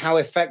see how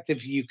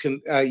effective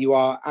you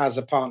are as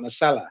a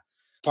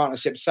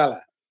partnership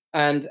seller.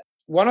 And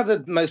one of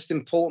the most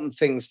important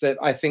things that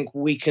I think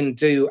we can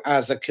do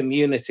as a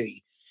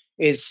community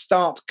is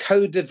start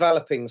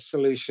co-developing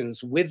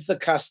solutions with the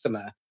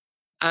customer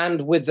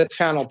and with the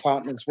channel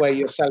partners where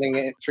you're selling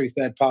it through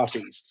third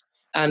parties,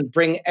 and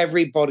bring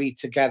everybody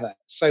together.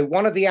 So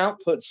one of the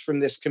outputs from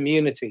this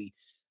community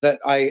that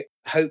I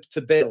hope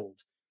to build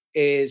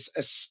is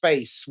a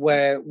space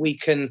where we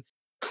can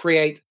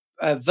create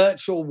a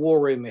virtual war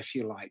room, if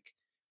you like,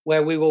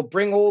 where we will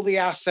bring all the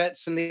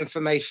assets and the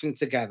information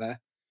together,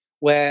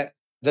 where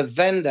the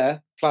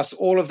vendor plus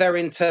all of their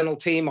internal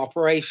team,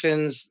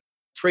 operations,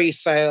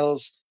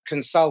 pre-sales,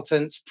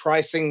 consultants,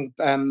 pricing,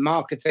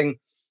 marketing,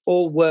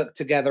 all work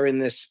together in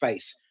this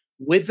space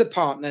with the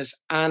partners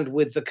and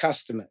with the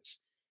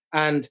customers.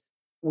 And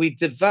we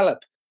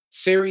develop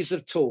series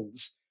of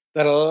tools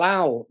that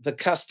allow the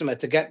customer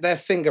to get their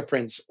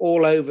fingerprints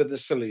all over the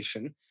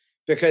solution.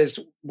 Because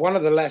one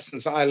of the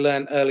lessons I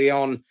learned early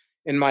on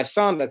in my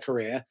Sandler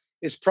career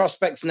is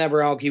prospects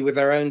never argue with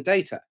their own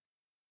data.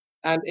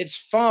 And it's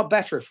far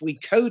better if we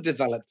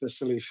co-develop the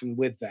solution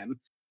with them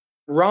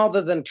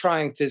rather than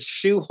trying to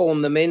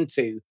shoehorn them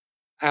into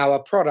our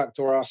product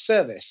or our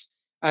service.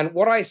 And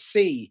what I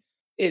see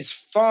is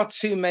far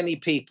too many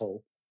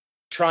people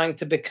trying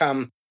to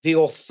become the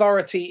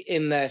authority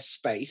in their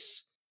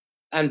space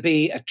and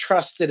be a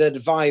trusted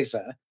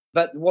advisor.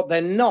 But what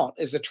they're not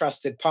is a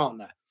trusted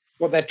partner.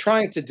 What they're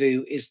trying to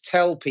do is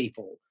tell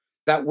people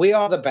that we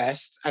are the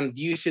best and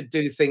you should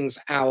do things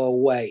our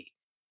way.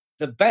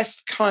 The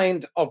best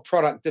kind of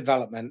product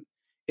development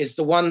is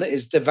the one that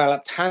is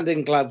developed hand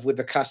in glove with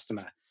the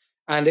customer.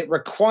 And it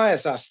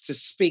requires us to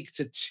speak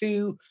to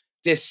two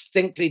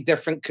distinctly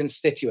different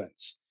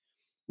constituents.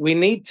 We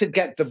need to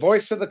get the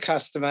voice of the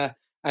customer,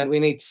 and we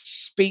need to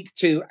speak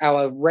to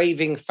our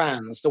raving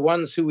fans, the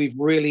ones who we've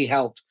really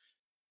helped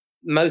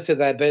motor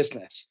their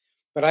business.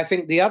 But I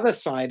think the other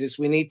side is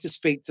we need to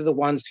speak to the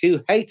ones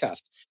who hate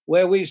us,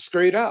 where we've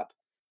screwed up.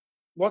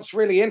 What's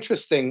really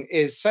interesting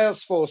is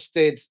Salesforce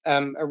did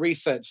a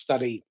research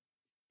study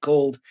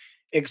called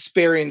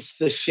Experience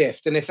the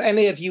Shift. And if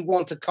any of you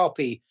want a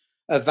copy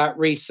of that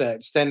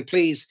research, then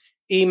please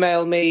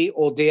email me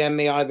or DM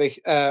me either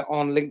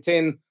on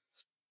LinkedIn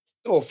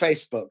or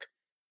Facebook.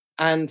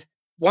 And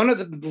one of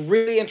the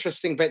really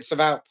interesting bits of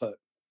output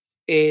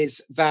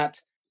is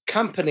that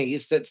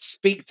companies that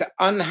speak to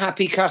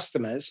unhappy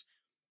customers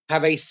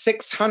have a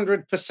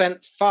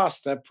 600%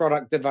 faster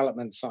product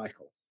development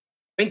cycle.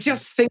 I mean,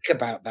 just think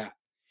about that.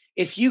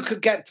 If you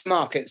could get to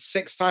market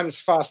 6 times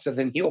faster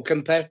than your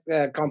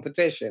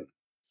competition,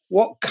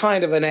 what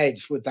kind of an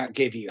edge would that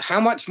give you? How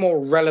much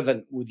more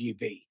relevant would you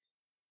be?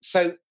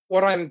 So,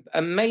 what I'm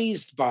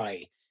amazed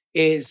by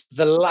is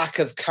the lack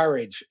of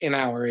courage in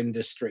our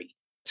industry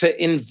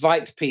to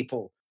invite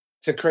people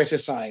to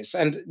criticize.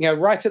 And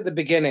right at the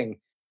beginning,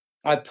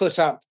 I put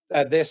up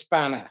this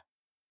banner.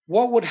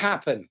 What would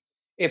happen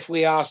if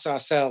we asked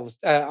ourselves,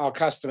 our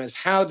customers,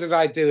 how did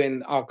I do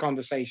in our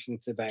conversation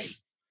today?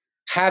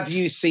 Have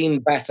you seen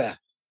better?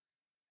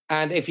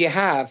 And if you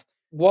have,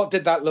 what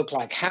did that look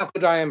like? How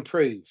could I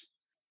improve?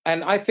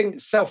 And I think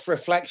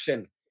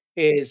self-reflection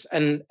is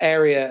an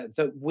area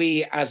that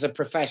we as a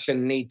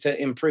profession need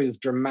to improve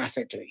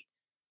dramatically.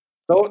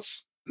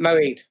 Thoughts,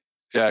 Moeed?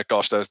 Yeah,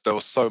 gosh, there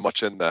was so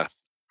much in there.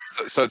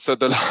 So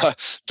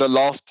the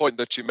last point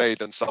that you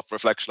made in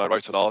self-reflection, I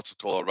wrote an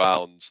article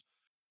around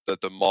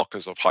the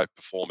markers of high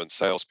performance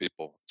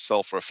salespeople.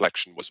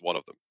 Self-reflection was one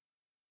of them.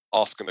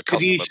 Asking the Could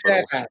customer, you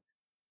share that?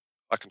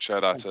 I can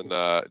share that. And do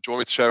you want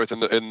me to share it in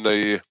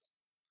the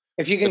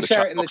if you can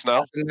share it in the box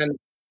now? And then,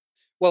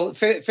 well,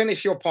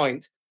 finish your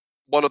point.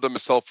 One of them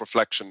is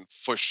self-reflection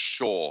for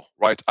sure,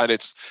 right? And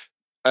it's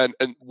and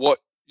what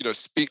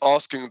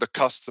asking the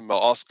customer,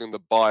 asking the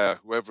buyer,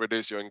 whoever it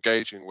is you're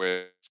engaging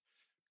with,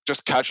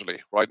 just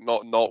casually, right?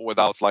 Not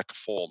without like a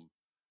form.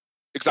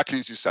 Exactly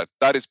as you said,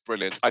 that is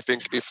brilliant. I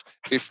think if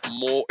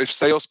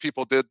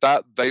salespeople did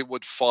that, they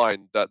would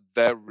find that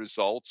their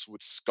results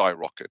would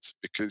skyrocket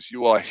because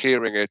you are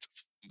hearing it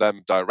from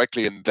them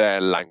directly in their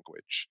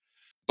language.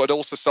 But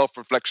also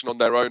self-reflection on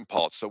their own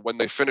part. So when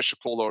they finish a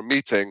call or a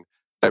meeting,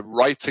 they're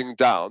writing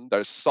down.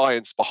 There's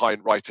science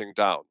behind writing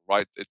down,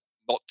 right?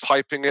 Not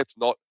typing it,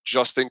 not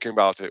just thinking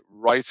about it.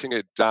 Writing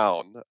it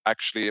down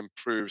actually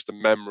improves the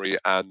memory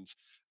and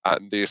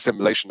the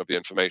assimilation of the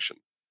information.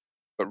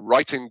 But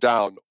writing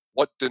down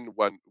what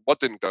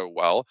didn't go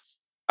well,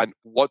 and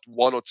what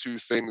 1 or 2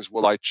 things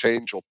will I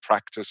change or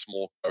practice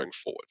more going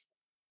forward.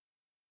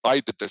 I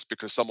did this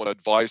because someone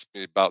advised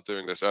me about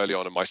doing this early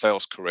on in my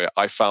sales career.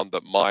 I found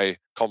that my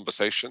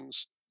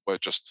conversations were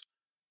just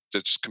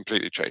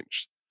completely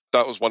changed.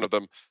 That was one of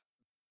them.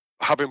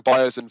 Having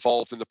buyers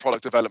involved in the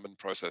product development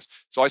process.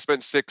 So I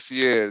spent 6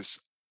 years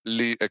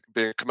being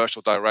a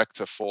commercial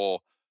director for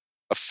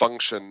a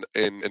function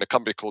in a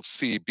company called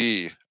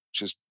CB, which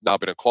has now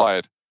been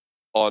acquired,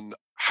 on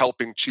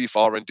helping chief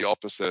R&D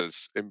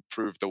officers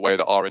improve the way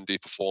that R&D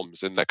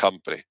performs in their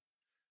company.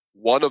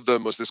 One of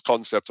them was this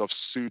concept of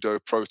pseudo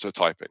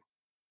prototyping.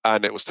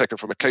 And it was taken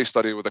from a case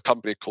study with a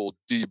company called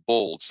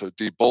Diebold. So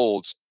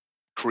Diebold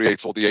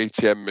creates all the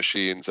ATM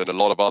machines and a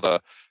lot of other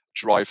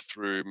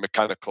drive-through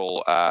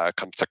mechanical kind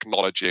of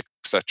technology,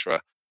 etc.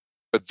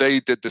 But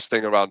they did this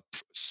thing around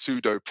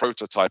pseudo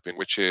prototyping,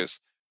 which is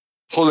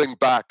pulling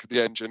back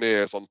the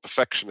engineers on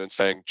perfection and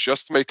saying,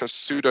 just make a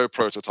pseudo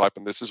prototype,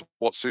 and this is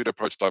what pseudo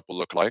prototype will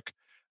look like.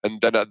 And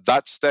then at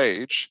that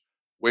stage,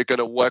 we're going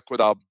to work with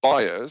our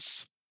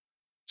buyers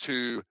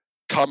to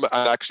come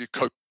and actually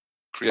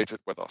co-create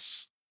it with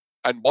us.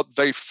 And what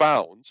they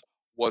found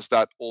was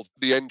that all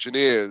the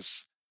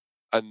engineers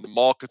and the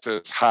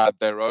marketers had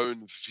their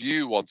own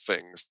view on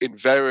things.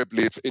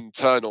 Invariably, it's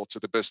internal to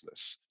the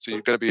business. So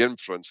you're going to be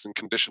influenced and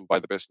conditioned by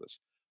the business.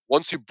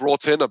 Once you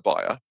brought in a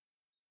buyer,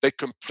 they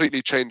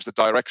completely change the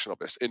direction of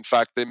this. In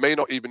fact, they may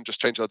not even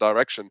just change the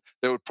direction.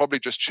 They would probably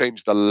just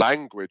change the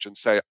language and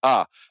say,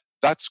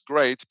 that's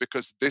great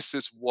because this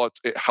is what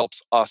it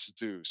helps us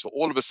do. So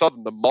all of a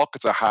sudden, the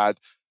marketer had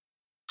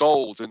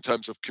gold in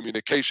terms of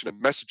communication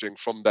and messaging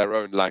from their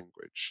own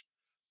language.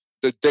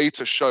 The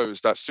data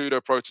shows that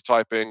pseudo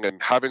prototyping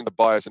and having the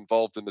buyers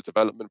involved in the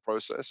development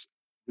process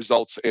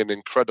results in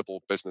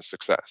incredible business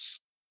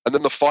success. And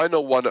then the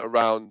final one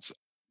around,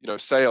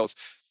 sales,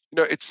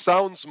 it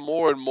sounds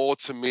more and more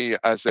to me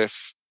as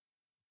if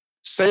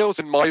sales,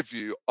 in my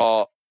view,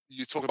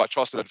 you talk about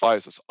trusted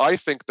advisors. I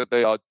think that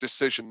they are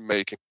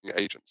decision-making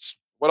agents.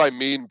 What I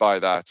mean by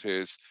that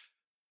is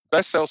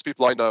best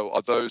salespeople I know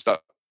are those that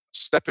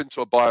step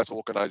into a buyer's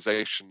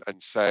organization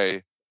and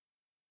say,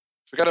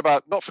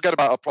 not forget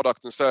about our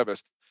product and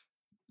service.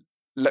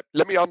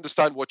 Let me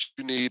understand what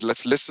you need.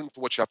 Let's listen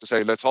to what you have to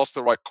say. Let's ask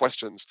the right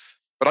questions.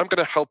 But I'm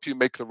going to help you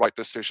make the right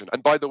decision.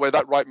 And by the way,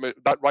 that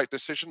right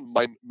decision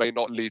may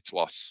not lead to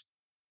us.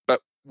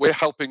 But we're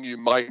helping you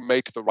might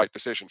make the right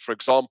decision. For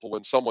example,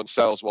 when someone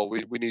says, well,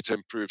 we need to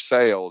improve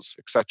sales,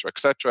 et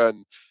cetera,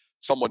 and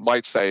someone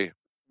might say,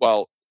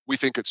 well, we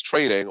think it's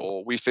training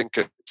or we think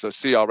it's a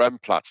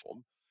CRM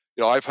platform.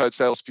 I've heard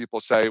salespeople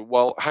say,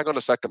 well, hang on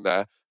a second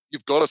there.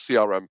 You've got a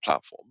CRM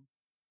platform.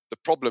 The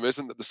problem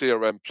isn't that the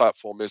CRM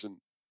platform isn't,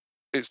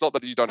 it's not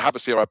that you don't have a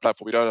CRM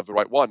platform, you don't have the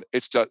right one.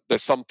 It's just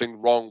there's something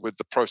wrong with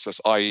the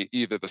process, i.e.,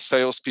 either the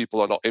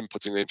salespeople are not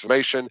inputting the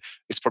information,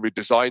 it's probably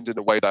designed in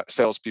a way that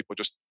salespeople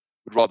just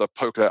would rather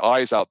poke their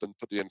eyes out than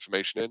put the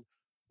information in,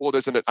 or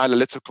there's an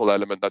analytical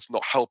element that's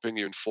not helping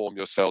you inform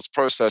your sales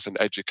process and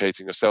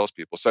educating your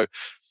salespeople. So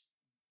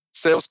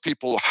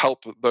salespeople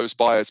help those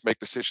buyers make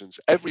decisions.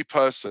 Every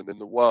person in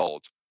the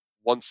world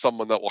wants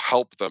someone that will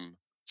help them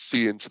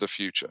see into the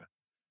future.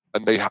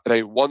 And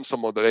they want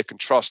someone that they can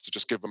trust to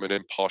just give them an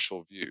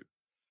impartial view.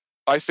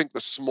 I think the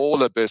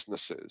smaller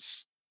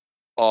businesses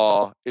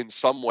are in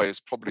some ways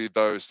probably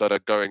those that are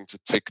going to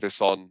take this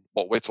on,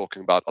 what we're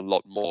talking about, a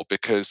lot more,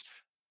 because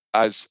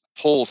as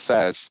Paul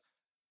says,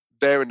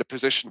 they're in a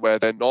position where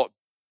they're not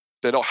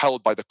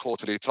held by the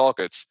quarterly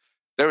targets.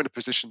 They're in a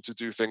position to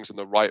do things in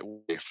the right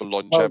way for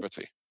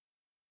longevity.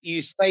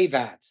 You say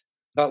that,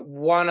 but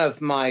one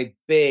of my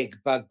big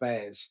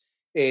bugbears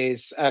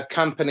is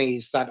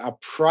companies that are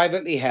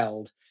privately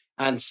held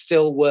and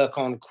still work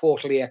on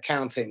quarterly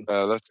accounting.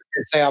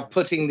 They are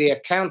putting the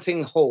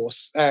accounting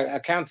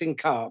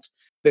cart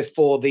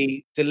before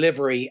the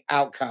delivery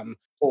outcome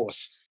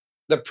horse.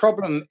 The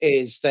problem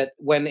is that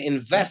when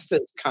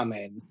investors come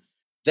in,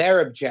 their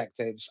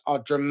objectives are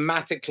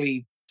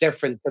dramatically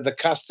different to the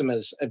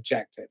customer's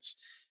objectives.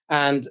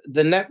 And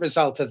the net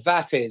result of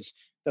that is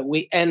that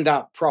we end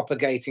up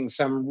propagating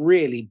some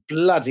really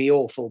bloody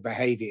awful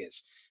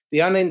behaviors.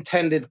 The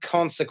unintended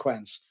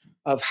consequence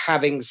of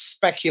having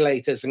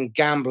speculators and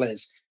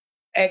gamblers,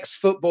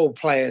 ex-football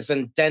players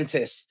and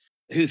dentists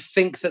who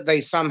think that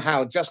they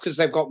somehow, just because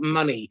they've got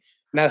money,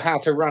 know how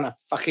to run a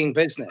fucking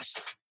business.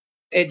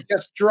 It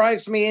just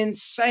drives me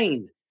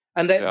insane.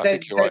 And they're so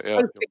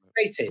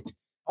fixated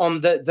on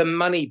the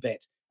money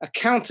bit.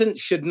 Accountants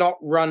should not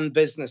run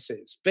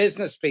businesses.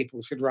 Business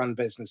people should run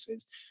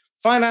businesses.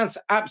 Finance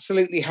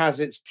absolutely has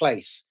its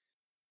place.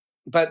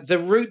 But the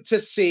route to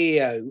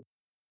CEO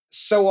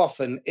so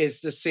often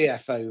is the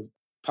CFO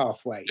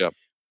pathway. Yep.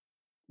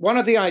 One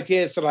of the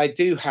ideas that I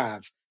do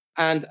have,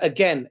 and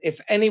again,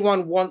 if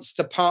anyone wants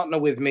to partner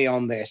with me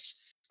on this,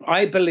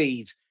 I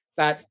believe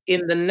that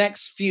in the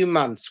next few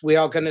months, we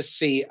are going to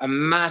see a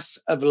mass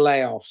of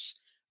layoffs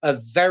of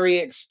very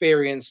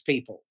experienced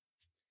people.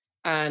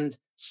 And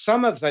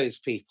some of those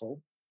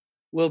people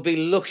will be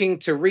looking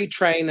to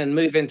retrain and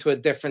move into a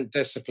different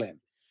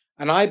discipline.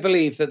 And I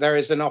believe that there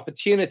is an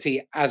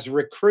opportunity as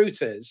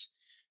recruiters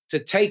to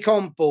take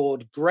on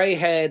board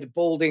gray-haired,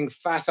 balding,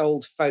 fat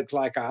old folk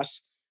like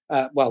us.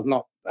 Well,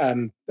 not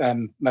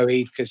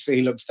Moeed, because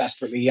he looks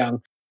desperately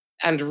young,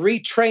 and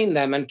retrain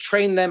them and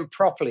train them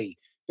properly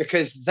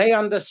because they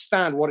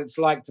understand what it's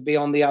like to be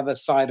on the other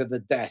side of the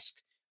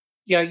desk.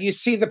 You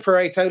see the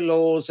Pareto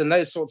laws and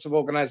those sorts of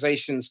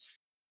organizations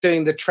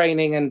doing the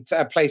training and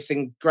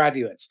placing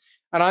graduates.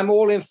 And I'm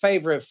all in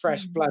favor of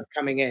fresh blood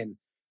coming in.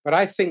 But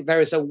I think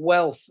there is a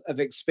wealth of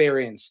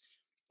experience,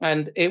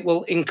 and it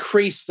will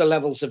increase the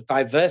levels of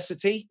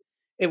diversity.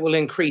 It will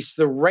increase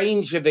the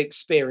range of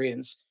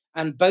experience.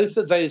 And both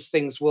of those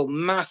things will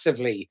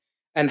massively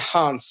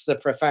enhance the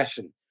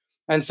profession.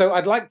 And so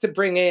I'd like to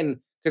bring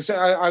in, because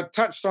I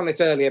touched on it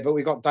earlier, but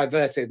we got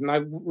diverted. And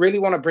I really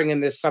want to bring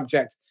in this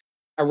subject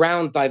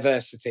around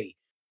diversity.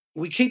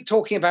 We keep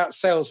talking about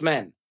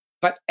salesmen,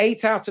 but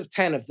 8 out of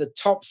 10 of the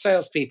top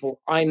salespeople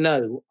I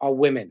know are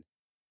women.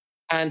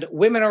 And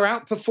women are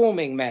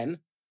outperforming men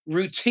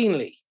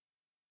routinely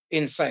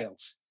in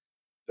sales.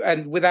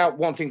 And without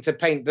wanting to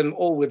paint them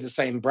all with the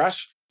same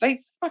brush,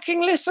 they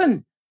fucking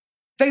listen.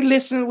 They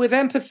listen with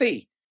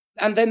empathy.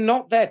 And they're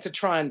not there to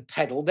try and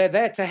peddle. They're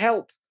there to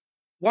help.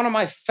 One of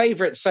my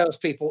favorite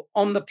salespeople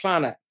on the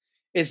planet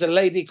is a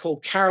lady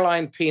called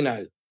Caroline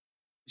Pino.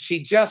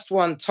 She just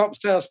won Top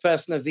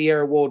Salesperson of the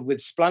Year award with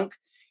Splunk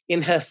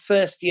in her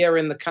first year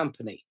in the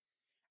company.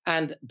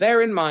 And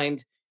bear in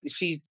mind,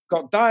 she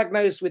got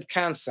diagnosed with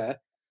cancer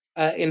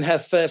in her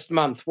first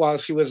month while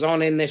she was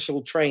on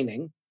initial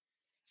training.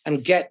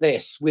 And get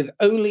this, with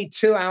only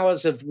 2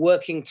 hours of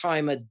working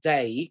time a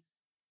day,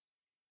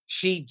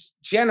 she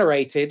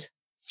generated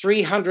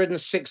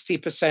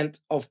 360%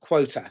 of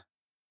quota.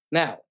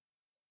 Now,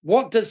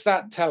 what does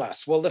that tell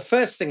us? Well, the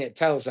first thing it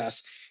tells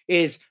us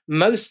is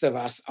most of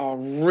us are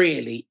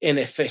really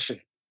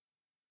inefficient.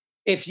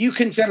 If you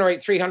can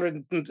generate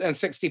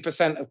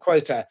 360% of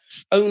quota,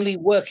 only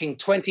working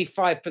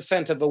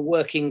 25% of a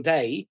working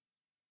day,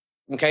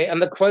 okay,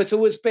 and the quota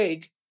was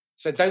big,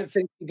 so don't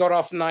think you got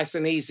off nice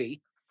and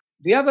easy.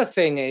 The other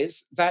thing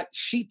is that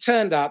she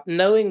turned up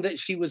knowing that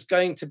she was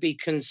going to be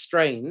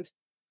constrained,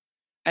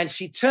 and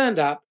she turned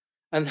up,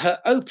 and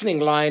her opening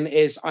line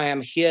is, "I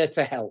am here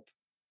to help.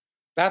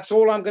 That's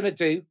all I'm going to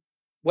do.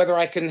 Whether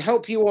I can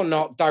help you or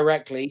not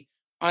directly,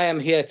 I am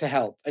here to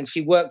help." And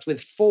she worked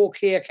with 4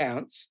 key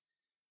accounts.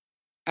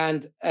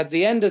 And at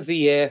the end of the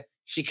year,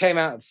 she came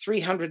out at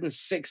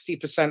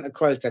 360% of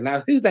quota.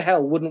 Now, who the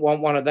hell wouldn't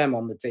want one of them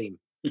on the team?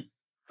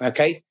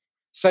 Okay.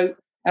 So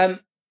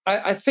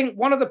I think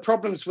one of the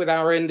problems with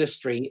our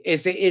industry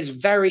is it is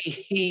very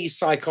he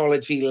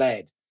psychology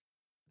led.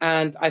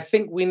 And I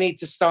think we need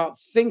to start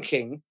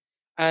thinking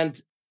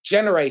and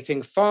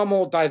generating far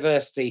more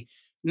diversity,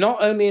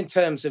 not only in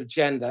terms of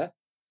gender,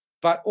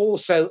 but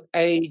also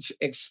age,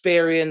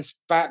 experience,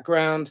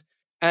 background,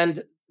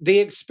 and the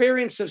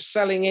experience of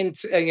selling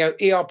into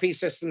ERP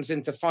systems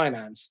into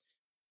finance.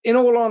 In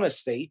all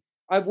honesty,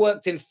 I've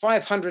worked in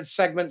 500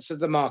 segments of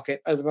the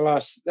market over the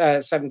last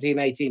 17,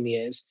 18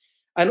 years.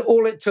 And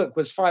all it took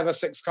was 5 or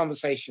 6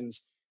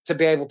 conversations to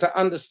be able to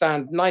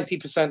understand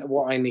 90% of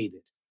what I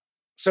needed.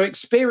 So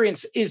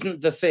experience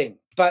isn't the thing.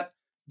 But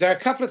there are a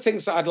couple of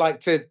things that I'd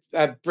like to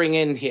bring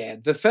in here.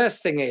 The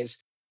first thing is,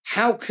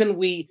 how can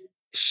we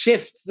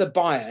shift the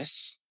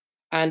bias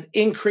and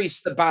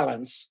increase the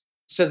balance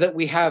so that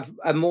we have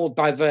a more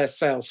diverse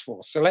sales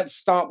force? So let's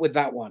start with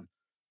that one.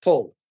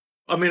 Paul.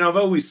 I mean, I've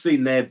always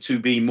seen there to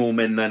be more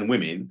men than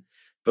women,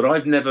 but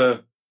I've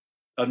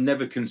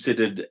never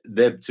considered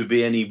there to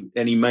be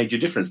any major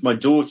difference. My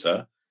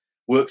daughter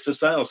works for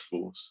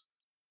Salesforce,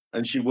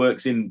 and she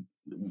works in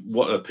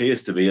what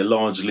appears to be a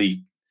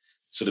largely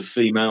sort of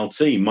female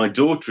team. My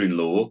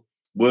daughter-in-law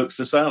works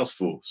for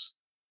Salesforce.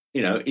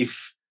 You know,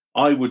 if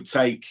I would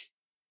take,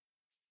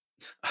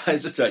 I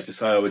hesitate to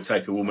say I would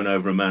take a woman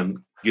over a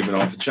man given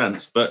half a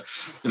chance, but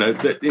you know,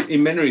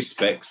 in many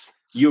respects,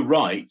 you're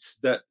right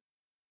that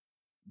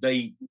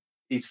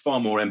it's far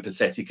more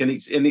empathetic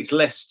and it's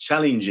less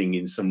challenging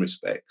in some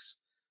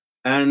respects.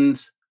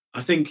 And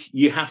I think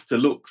you have to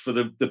look for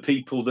the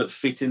people that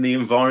fit in the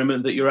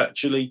environment that you're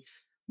actually,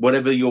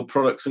 whatever your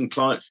products and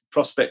client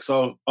prospects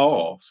are,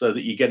 so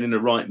that you're getting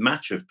the right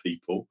match of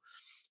people.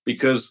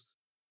 Because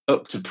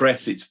up to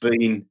press, it's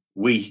been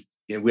we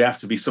have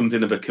to be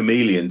something of a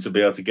chameleon to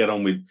be able to get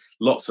on with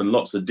lots and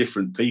lots of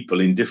different people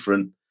in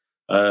different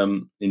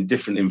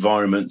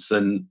environments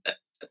and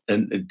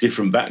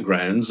different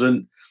backgrounds.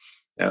 And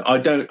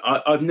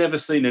I've never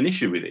seen an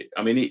issue with it.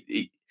 I mean,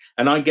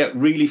 and I get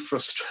really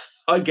frustrated.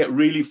 I get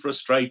really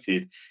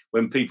frustrated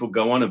when people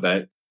go on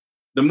about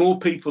the more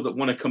people that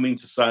want to come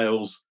into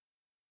sales,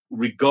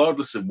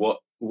 regardless of what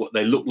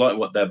they look like,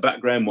 what their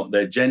background, what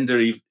their gender.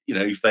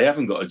 If they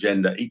haven't got a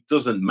gender, it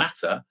doesn't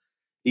matter.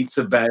 It's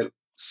about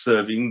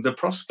serving the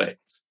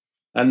prospect,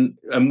 and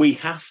we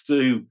have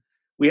to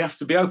be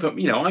open.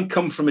 You know, I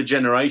come from a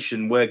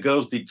generation where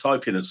girls did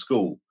typing at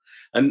school,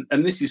 and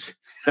this is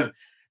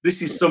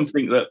this is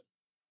something that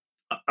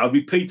I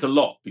repeat a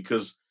lot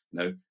because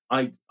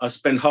I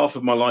spend half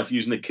of my life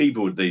using a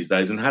keyboard these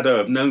days, and had I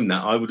have known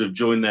that, I would have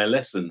joined their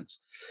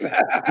lessons.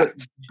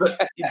 but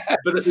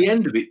at the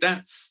end of it,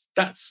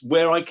 that's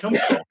where I come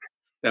from.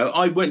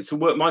 I went to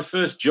work. My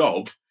first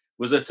job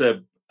was at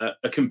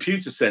a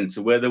computer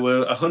center where there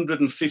were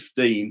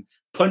 115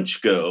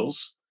 punch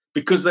girls,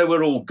 because they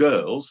were all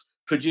girls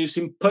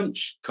producing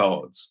punch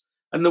cards,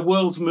 and the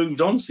world's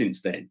moved on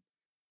since then.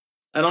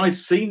 And I've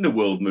seen the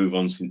world move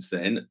on since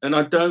then, and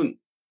I don't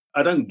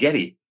get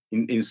it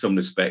in some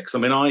respects. I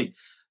mean, I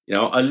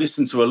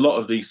listen to a lot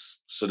of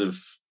these sort of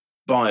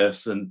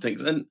bias and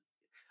things, and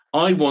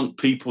I want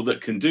people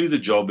that can do the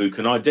job, who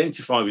can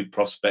identify with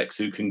prospects,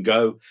 who can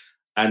go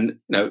and,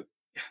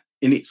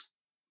 in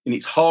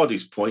its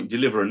hardest point,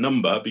 deliver a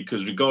number,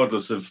 because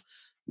regardless of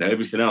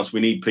everything else,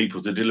 we need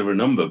people to deliver a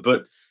number.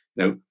 But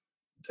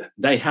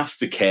they have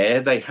to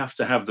care, they have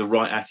to have the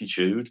right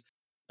attitude,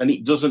 and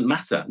it doesn't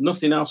matter.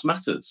 Nothing else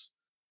matters.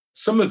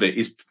 Some of it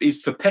is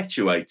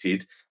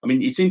perpetuated. I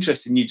mean, it's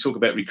interesting you talk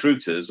about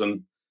recruiters,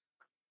 and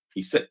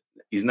he said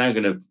he's now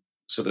going to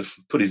sort of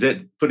put his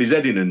head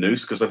in a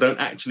noose, because I don't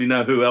actually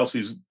know who else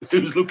who's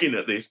looking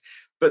at this.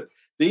 But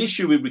the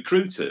issue with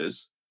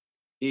recruiters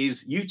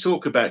is, you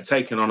talk about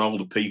taking on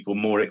older people,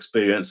 more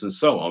experience, and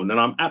so on. And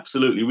I'm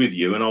absolutely with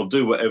you, and I'll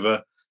do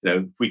whatever,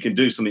 if we can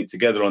do something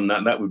together on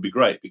that, that would be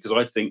great, because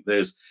I think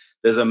there's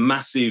a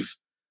massive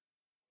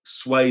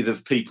swathe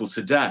of people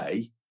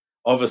today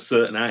of a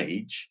certain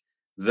age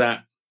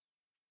that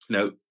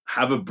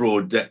have a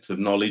broad depth of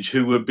knowledge,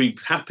 who would be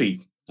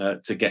happy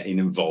to getting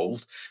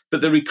involved.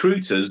 But the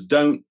recruiters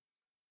don't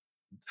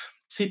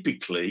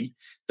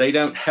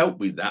help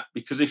with that,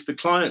 because if the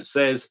client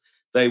says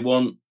they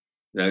want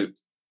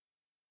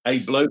a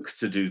bloke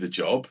to do the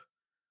job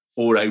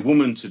or a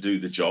woman to do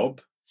the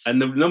job,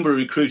 and the number of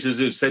recruiters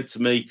who've said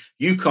to me,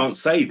 you can't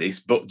say this,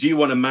 but do you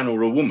want a man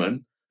or a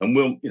woman? And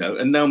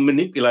and they'll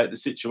manipulate the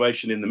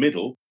situation in the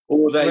middle,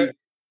 or they...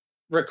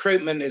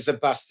 Recruitment is a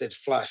busted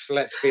flush.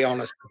 Let's be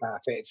honest about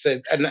it. It's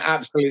an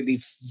absolutely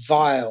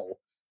vile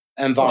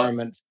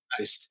environment.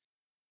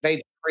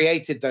 They've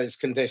created those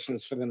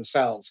conditions for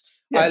themselves.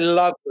 Yeah. I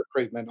love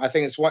recruitment. I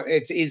think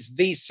it is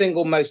the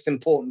single most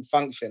important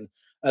function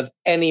of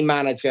any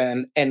manager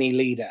and any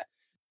leader.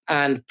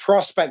 And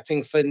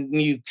prospecting for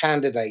new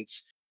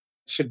candidates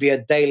should be a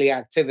daily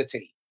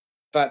activity.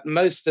 But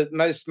most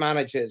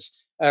managers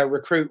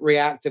recruit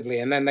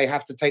reactively, and then they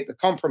have to take the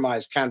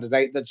compromise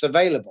candidate that's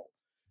available.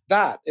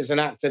 that is an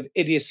act of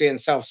idiocy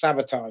and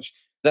self-sabotage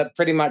that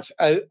pretty much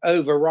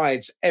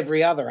overrides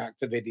every other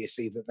act of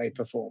idiocy that they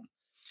perform.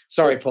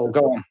 Sorry, Paul,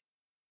 go on.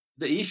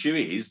 The issue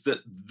is that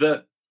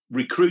the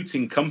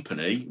recruiting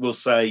company will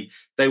say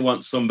they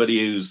want somebody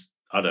who's,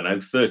 I don't know,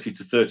 30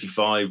 to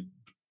 35,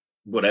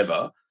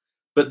 whatever.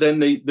 But then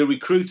the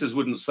recruiters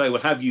wouldn't say,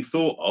 well, have you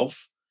thought of,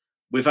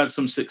 we've had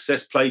some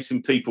success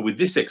placing people with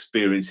this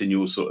experience in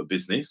your sort of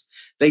business.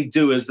 They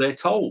do as they're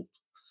told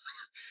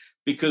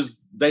because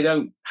they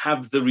don't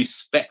have the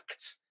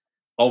respect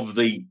of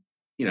the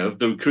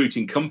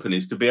recruiting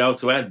companies to be able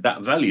to add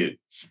that value.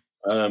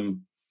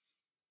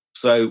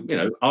 So,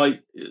 I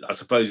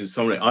suppose in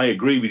summary, I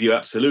agree with you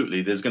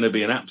absolutely. There's going to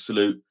be an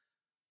absolute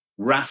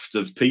raft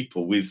of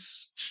people with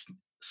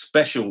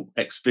special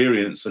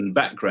experience and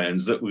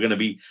backgrounds that were going to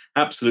be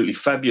absolutely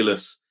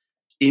fabulous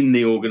in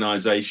the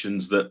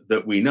organizations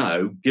that we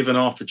know, given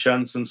half a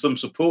chance and some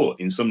support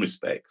in some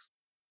respects.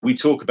 We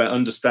talk about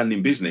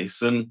understanding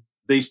business, and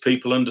these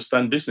people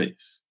understand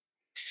business.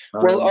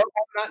 Well, on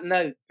that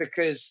note,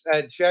 because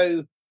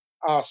Joe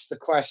asked the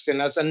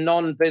question, as a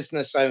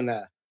non-business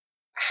owner,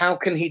 how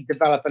can he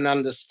develop an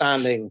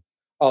understanding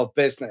of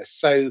business?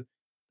 So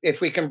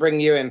if we can bring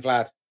you in,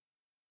 Vlad.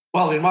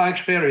 Well, in my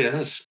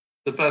experience,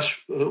 the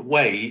best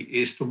way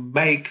is to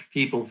make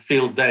people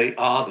feel they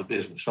are the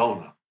business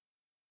owner.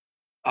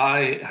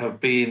 I have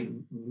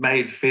been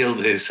made feel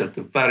this at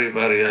the very,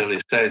 very early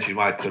stage in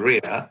my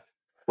career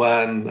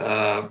when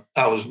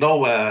I was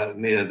nowhere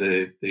near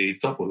the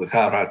top of the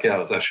hierarchy. I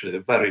was actually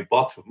at the very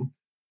bottom.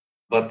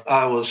 But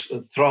I was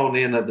thrown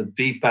in at the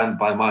deep end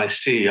by my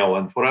CEO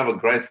and forever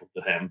grateful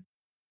to him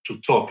to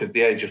talk at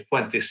the age of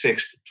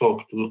 26, to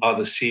talk to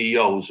other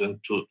CEOs and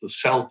to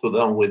sell to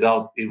them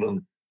without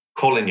even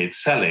calling it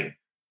selling.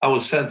 I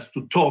was sent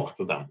to talk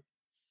to them.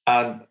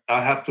 And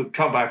I had to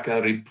come back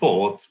and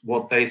report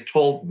what they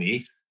told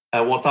me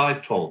and what I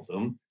told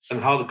them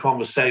and how the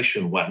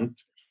conversation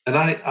went. And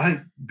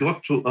I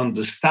got to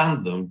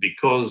understand them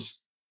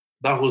because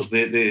that was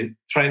the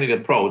training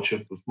approach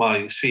of my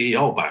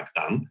CEO back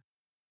then.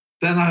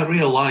 Then I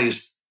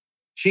realized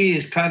he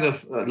is kind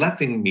of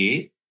letting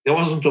me, it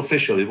wasn't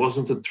official, it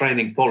wasn't a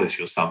training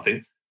policy or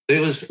something. He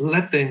was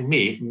letting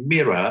me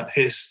mirror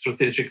his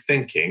strategic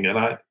thinking. And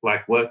I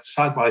worked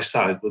side by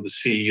side with the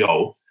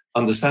CEO,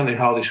 understanding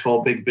how this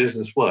whole big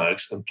business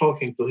works and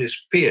talking to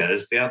his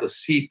peers, the other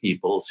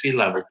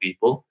C-level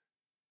people.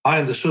 I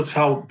understood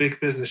how big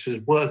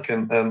businesses work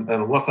and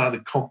what are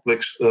the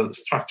complex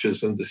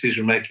structures and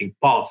decision-making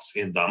paths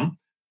in them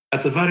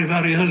at a very,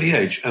 very early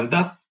age. And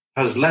that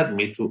has led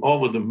me to,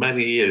 over the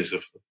many years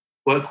of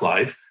work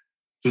life,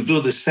 to do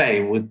the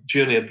same with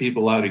junior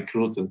people I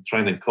recruit and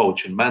train and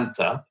coach and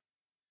mentor,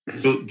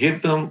 to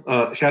give them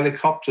a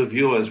helicopter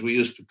view, as we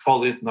used to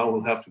call it. Now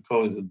we'll have to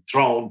call it a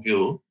drone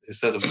view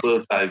instead of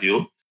bird's eye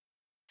view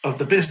of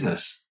the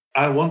business.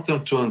 I want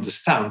them to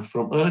understand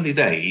from early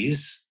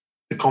days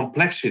the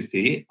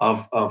complexity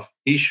of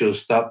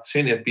issues that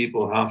senior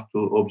people have to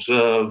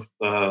observe,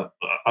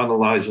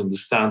 analyze,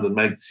 understand, and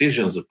make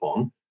decisions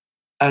upon,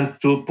 and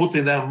to put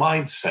in their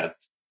mindset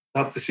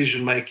that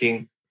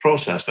decision-making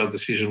process, that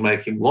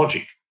decision-making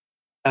logic.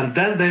 And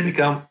then they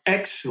become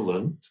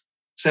excellent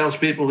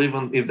salespeople,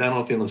 even if they're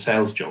not in a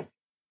sales job.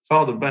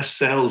 Some of the best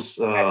sales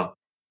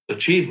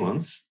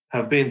achievements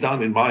have been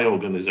done in my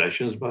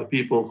organizations by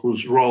people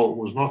whose role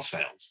was not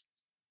sales.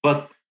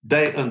 But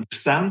they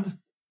understand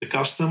the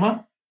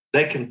customer.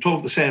 They can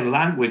talk the same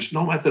language,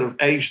 no matter of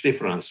age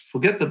difference.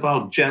 Forget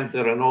about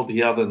gender and all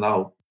the other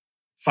now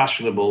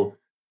fashionable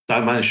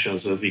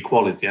dimensions of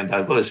equality and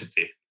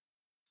diversity.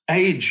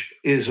 Age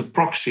is a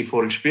proxy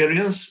for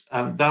experience,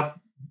 and that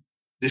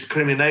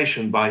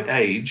discrimination by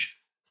age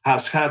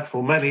has had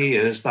for many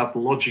years that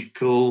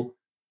logical,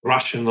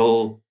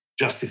 rational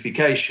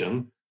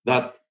justification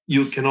that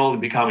you can only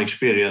become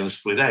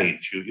experienced with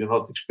age. You're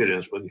not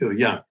experienced when you're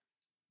young.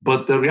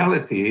 But the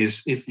reality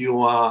is, if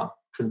you are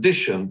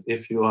conditioned,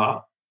 if you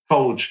are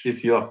coached,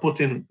 if you are put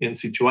in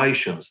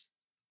situations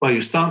where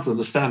you start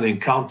understanding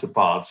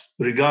counterparts,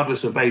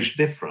 regardless of age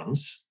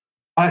difference.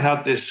 I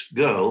had this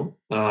girl,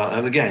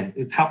 and again,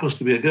 it happens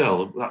to be a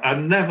girl. I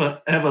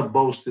never, ever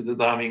boasted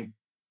that I'm an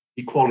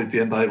equality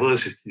and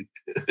diversity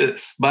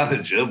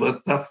manager,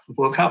 but that's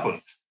what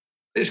happened.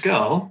 This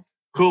girl,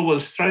 who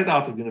was straight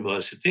out of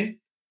university,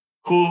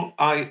 who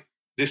I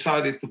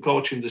decided to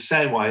coach in the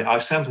same way, I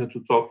sent her to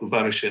talk to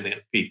very senior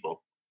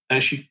people.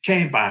 And she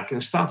came back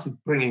and started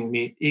bringing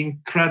me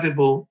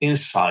incredible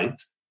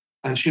insight.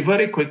 And she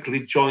very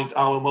quickly joined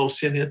our most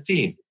senior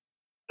team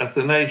at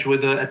an age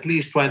with at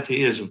least 20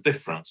 years of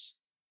difference.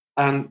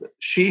 And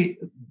she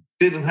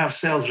didn't have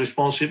sales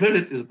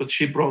responsibilities, but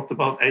she brought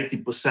about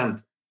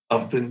 80%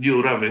 of the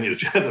new revenue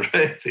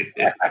generated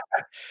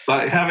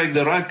by having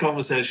the right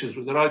conversations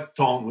with the right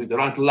tone, with the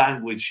right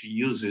language she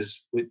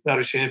uses with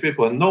very senior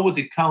people. And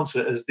nobody counts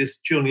her as this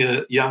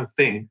junior young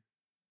thing.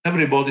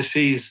 Everybody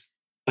sees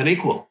an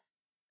equal.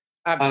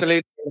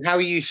 Absolutely. How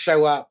you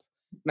show up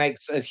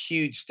makes a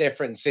huge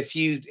difference. If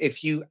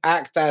you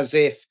act as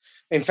if,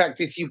 in fact,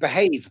 if you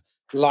behave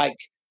like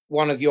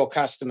one of your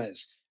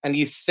customers, and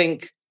you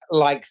think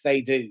like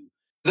they do.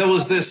 There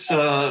was this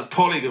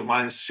colleague of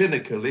mine,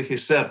 cynically, he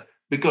said,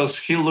 because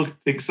he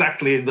looked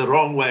exactly in the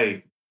wrong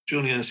way,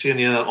 junior and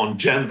senior, on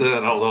gender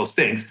and all those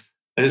things.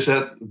 And he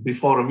said,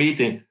 before a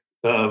meeting,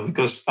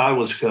 because I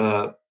was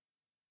her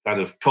kind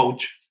of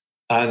coach,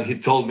 and he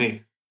told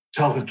me,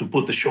 tell her to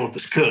put the shorter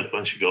skirt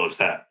when she goes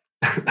there.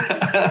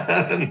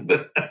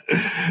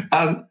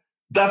 and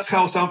that's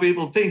how some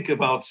people think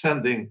about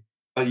sending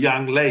a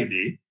young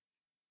lady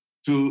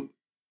to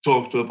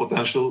talk to a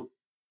potential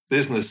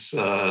business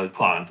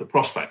client, a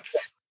prospect.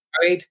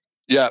 Right?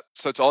 Yeah.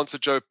 So to answer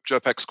Joe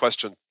Peck's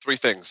question, 3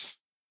 things.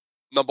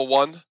 Number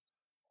 1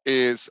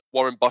 is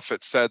Warren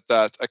Buffett said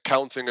that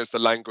accounting is the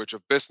language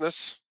of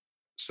business.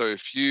 So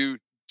if you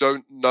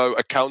don't know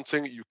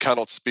accounting, you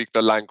cannot speak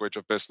the language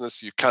of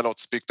business. You cannot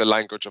speak the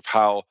language of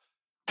how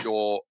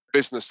your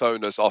business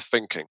owners are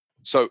thinking.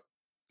 So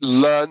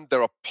learn.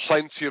 There are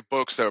plenty of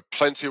books. There are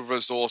plenty of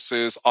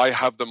resources. I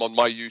have them on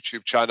my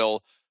YouTube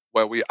channel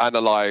where we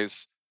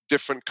analyze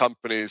different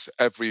companies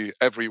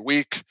every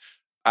week,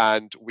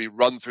 and we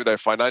run through their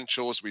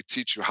financials. We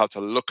teach you how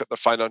to look at the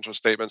financial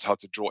statements, how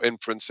to draw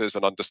inferences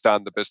and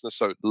understand the business.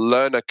 So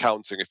learn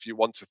accounting. If you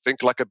want to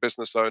think like a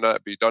business owner,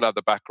 but you don't have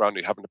the background,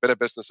 you haven't been a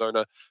business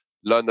owner,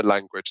 learn the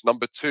language.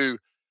 Number 2,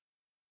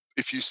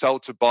 if you sell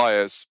to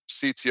buyers,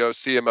 CTO,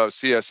 CMO,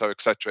 CSO,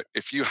 etc.,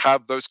 if you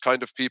have those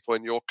kind of people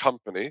in your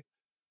company,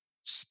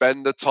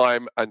 spend the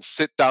time and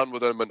sit down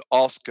with them and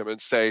ask them and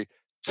say,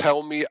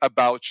 tell me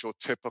about your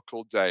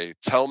typical day.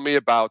 Tell me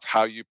about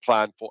how you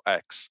plan for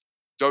X.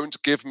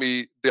 Don't give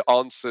me the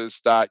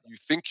answers that you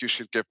think you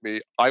should give me.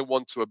 I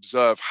want to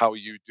observe how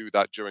you do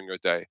that during your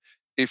day.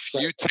 If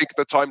you take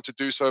the time to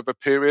do so over a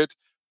period,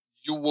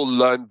 you will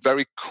learn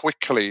very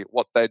quickly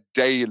what their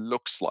day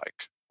looks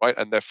like, right?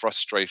 And their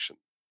frustration.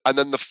 And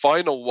then the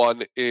final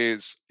one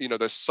is,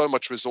 there's so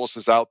much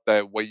resources out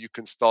there where you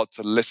can start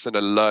to listen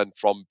and learn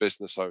from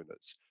business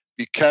owners.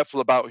 Be careful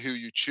about who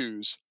you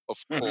choose, of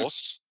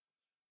course,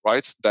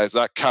 right? There's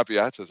that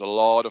caveat. There's a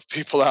lot of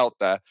people out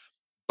there.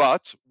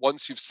 But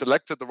once you've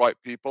selected the right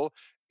people,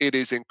 it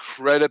is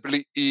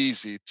incredibly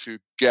easy to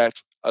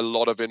get a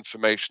lot of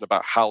information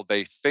about how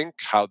they think,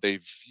 how they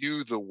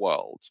view the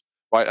world,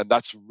 right? And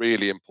that's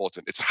really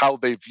important. It's how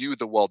they view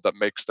the world that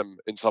makes them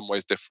in some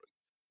ways different.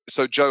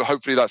 So, Joe,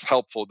 hopefully that's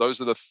helpful. Those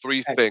are the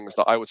 3 things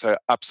that I would say are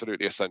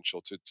absolutely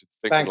essential to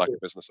thinking like a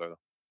business owner.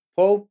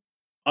 Paul?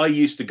 I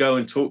used to go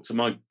and talk to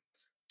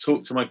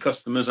my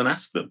customers and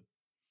ask them.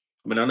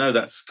 I mean, I know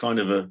that's kind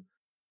of a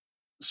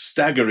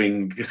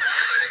staggering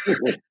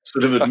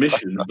sort of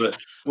admission, but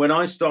when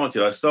I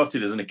started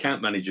as an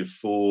account manager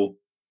for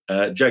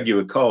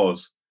Jaguar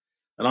Cars,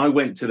 and I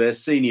went to their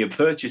senior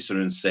purchaser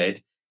and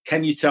said,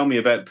 "Can you tell me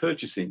about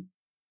purchasing?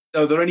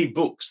 Are there any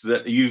books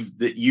that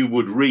you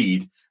would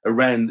read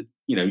around,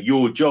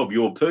 your job,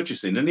 your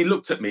purchasing?" And he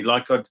looked at me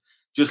like I'd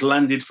just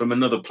landed from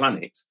another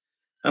planet.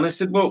 And I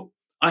said, "Well,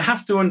 I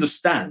have to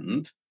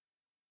understand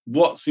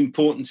what's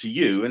important to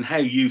you and how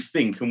you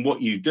think and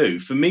what you do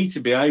for me to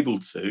be able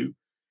to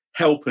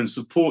help and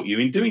support you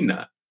in doing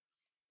that."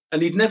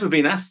 And he'd never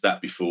been asked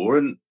that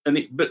before.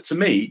 But to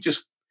me,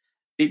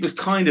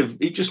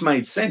 it just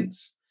made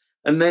sense.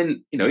 And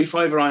then, if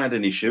ever I had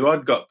an issue,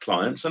 I'd got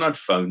clients and I'd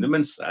phone them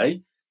and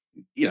say,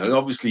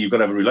 obviously you've got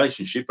to have a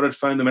relationship, but I'd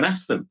phone them and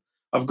ask them,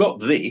 "I've got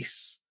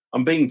this,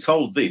 I'm being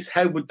told this.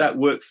 How would that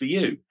work for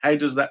you? How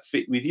does that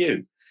fit with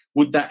you?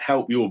 Would that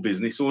help your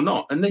business or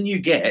not?" And then you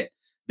get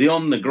the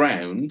on the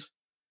ground,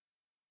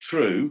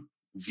 true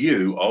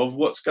view of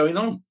what's going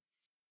on.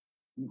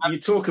 You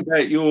talk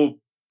about your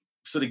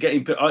sort of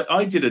getting,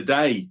 I did a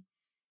day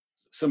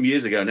some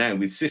years ago now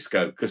with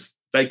Cisco because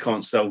they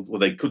can't sell, or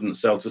they couldn't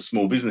sell to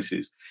small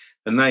businesses.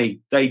 And they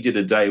did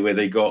a day where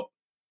they got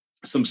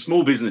some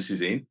small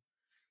businesses in,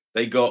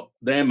 they got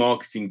their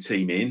marketing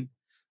team in,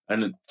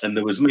 and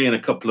there was me and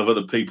a couple of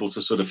other people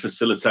to sort of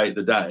facilitate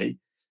the day.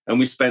 And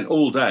we spent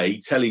all day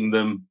telling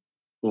them,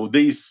 or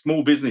these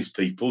small business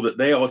people that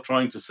they are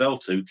trying to sell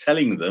to,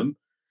 telling them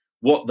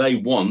what they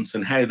want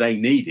and how they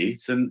need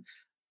it. And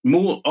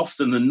more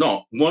often than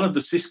not, one of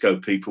the Cisco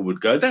people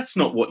would go, "That's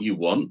not what you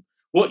want.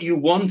 What you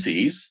want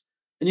is,"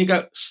 and you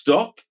go,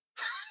 "Stop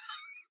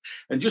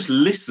and just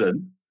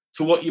listen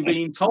to what you're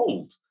being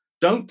told.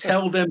 Don't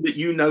tell them that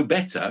you know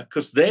better,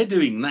 because they're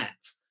doing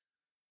that."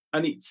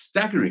 And it's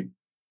staggering.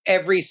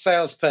 Every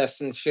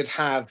salesperson should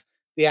have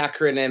the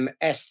acronym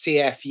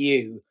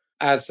STFU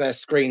as their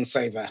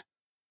screensaver.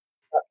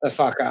 Shut the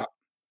fuck up.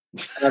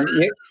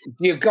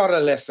 You've got to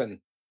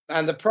listen.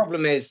 And the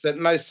problem is that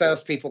most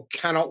salespeople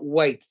cannot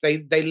wait.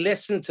 They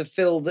listen to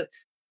fill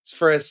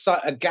for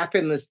a gap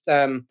in this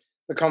the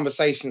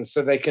conversation,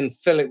 so they can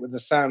fill it with the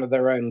sound of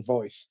their own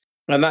voice,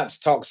 and that's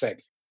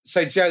toxic.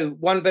 So, Joe,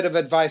 one bit of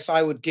advice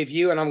I would give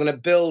you, and I'm going to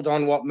build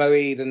on what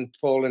Moeed and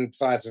Paul and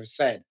Faz have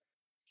said,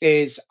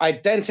 is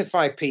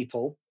identify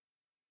people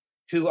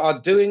who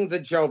are doing the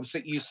jobs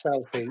that you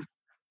sell to,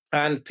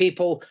 and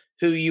people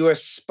who you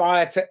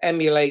aspire to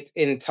emulate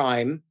in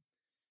time,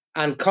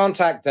 and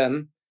contact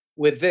them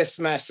with this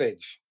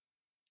message: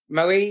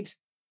 "Moeed,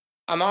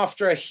 I'm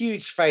after a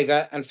huge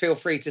favor, and feel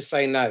free to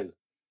say no.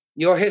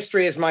 Your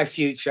history is my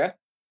future.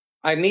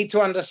 I need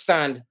to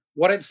understand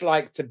what it's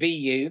like to be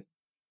you,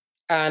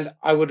 and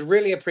I would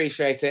really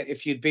appreciate it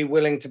if you'd be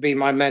willing to be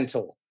my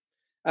mentor.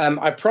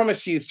 I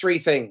promise you three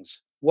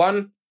things.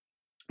 One,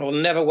 I'll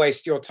never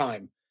waste your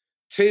time.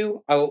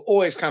 Two, I will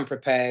always come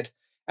prepared.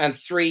 And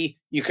three,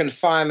 you can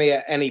fire me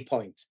at any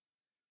point.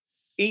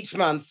 Each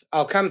month,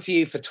 I'll come to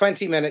you for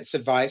 20 minutes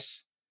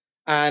advice,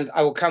 and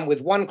I will come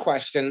with one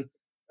question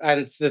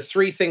and the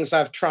three things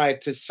I've tried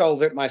to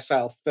solve it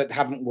myself that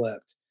haven't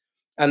worked.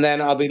 And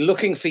then I'll be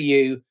looking for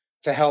you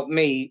to help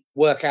me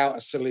work out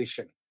a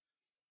solution.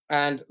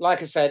 And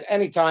like I said,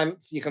 anytime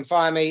you can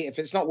fire me. If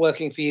it's not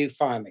working for you,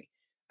 fire me.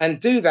 And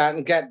do that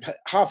and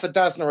get half a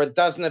dozen or a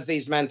dozen of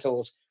these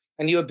mentors,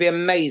 and you would be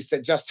amazed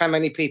at just how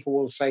many people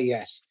will say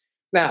yes.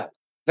 Now,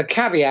 the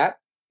caveat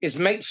is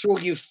make sure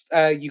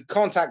you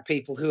contact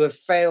people who have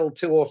failed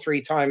 2 or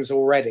 3 times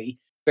already,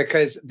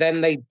 because then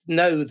they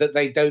know that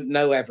they don't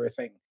know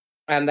everything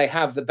and they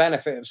have the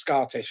benefit of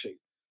scar tissue.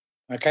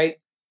 Okay,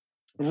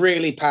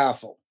 really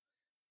powerful.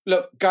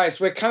 Look,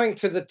 guys, we're coming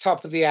to the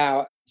top of the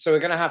hour, so we're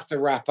going to have to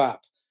wrap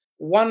up.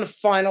 One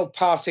final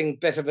parting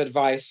bit of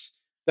advice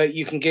that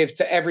you can give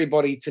to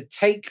everybody to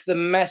take the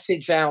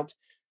message out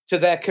to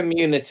their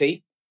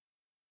community,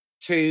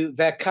 to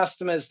their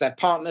customers, their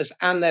partners,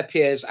 and their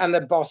peers and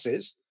their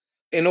bosses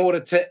in order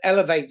to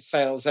elevate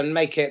sales and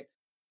make it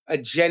a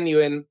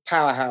genuine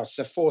powerhouse,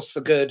 a force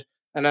for good,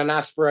 and an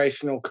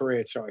aspirational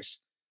career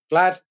choice.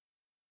 Vlad?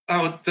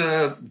 I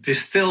would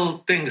distill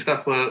things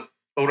that were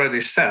already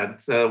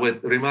said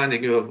with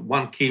reminding you of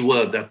one key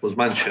word that was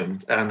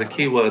mentioned, and the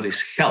key word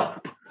is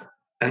help.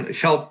 And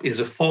help is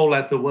a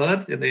 4-letter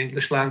word in the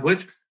English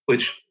language,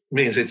 which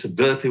means it's a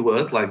dirty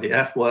word like the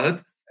F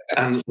word,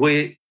 and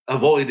we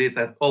avoid it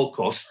at all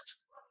costs.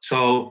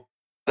 So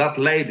that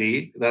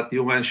lady that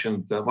you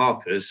mentioned,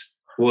 Marcus,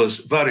 was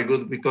very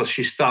good because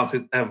she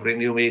started every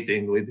new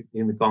meeting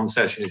in the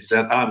conversation. She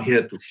said, I'm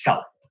here to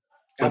help.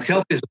 But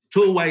help is a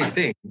two-way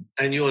thing,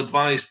 and you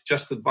advise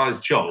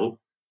Joe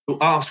to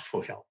ask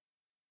for help,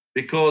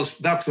 because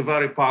that's a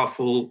very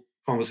powerful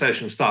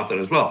conversation starter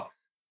as well.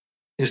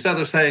 Instead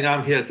of saying,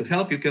 I'm here to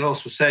help, you can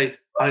also say,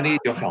 I need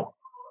your help.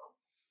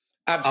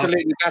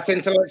 Absolutely. That's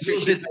intellectual.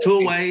 Use it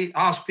two-way,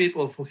 ask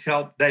people for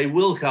help. They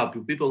will help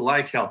you. People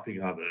like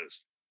helping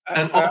others.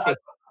 And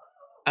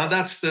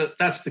that's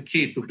the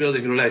key to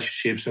building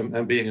relationships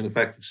and being an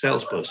effective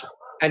salesperson.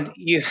 And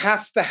you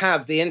have to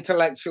have the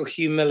intellectual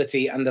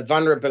humility and the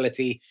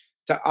vulnerability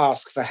to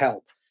ask for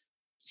help.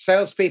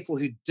 Salespeople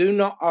who do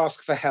not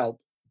ask for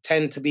help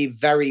tend to be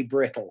very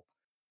brittle.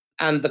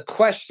 And the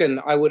question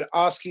I would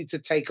ask you to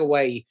take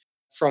away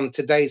from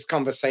today's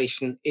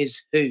conversation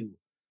is who,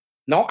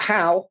 not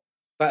how,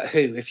 but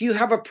who. If you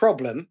have a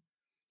problem,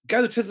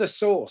 go to the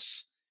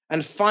source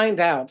and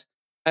find out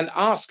and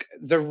ask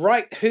the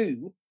right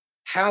who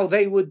how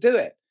they would do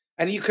it.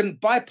 And you can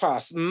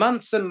bypass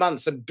months and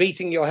months of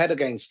beating your head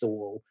against the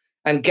wall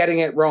and getting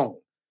it wrong.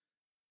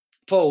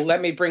 Paul, let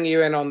me bring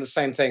you in on the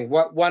same thing.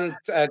 What one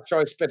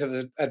choice bit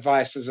of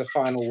advice as a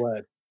final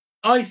word?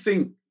 I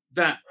think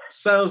that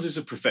sales is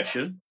a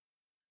profession,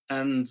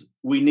 and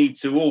we need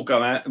to all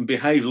go out and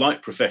behave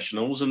like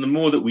professionals. And the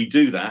more that we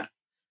do that,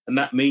 and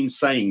that means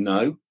saying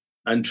no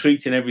and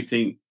treating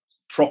everything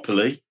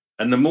properly,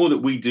 and the more that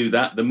we do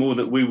that, the more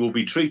that we will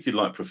be treated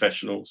like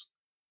professionals.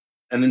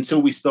 And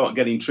until we start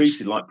getting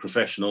treated like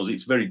professionals,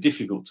 it's very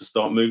difficult to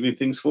start moving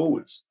things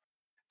forwards.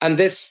 And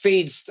this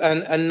feeds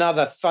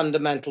another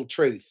fundamental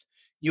truth.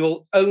 You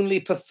will only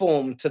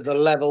perform to the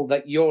level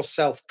that your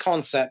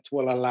self-concept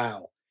will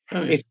allow.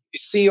 Oh, yeah. If you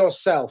see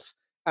yourself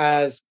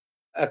as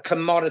a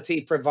commodity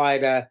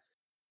provider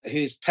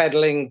who's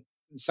peddling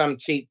some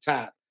cheap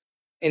tat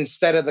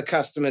instead of the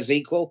customer's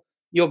equal,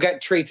 you'll get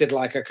treated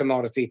like a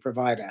commodity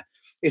provider.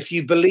 If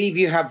you believe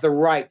you have the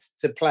right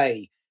to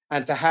play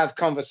and to have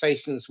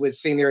conversations with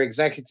senior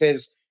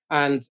executives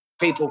and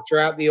people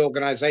throughout the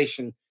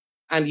organization,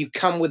 and you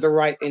come with the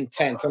right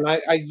intent. And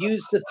I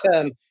use the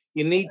term,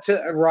 you need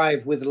to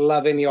arrive with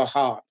love in your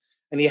heart,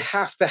 and you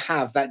have to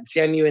have that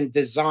genuine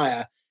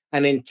desire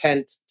and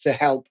intent to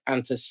help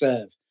and to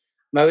serve.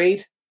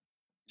 Moeed?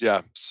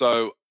 Yeah,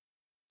 so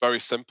very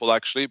simple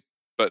actually,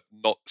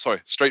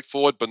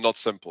 straightforward, but not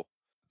simple.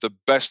 The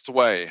best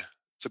way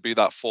to be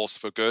that force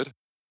for good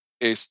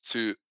is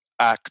to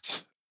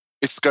act.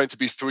 It's going to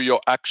be through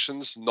your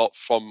actions, not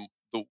from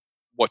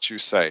what you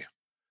say.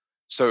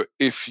 So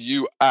if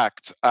you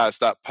act as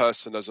that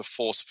person, as a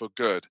force for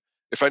good,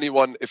 if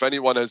anyone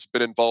has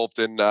been involved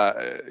in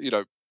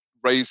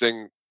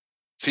raising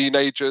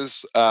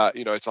teenagers,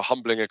 it's a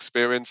humbling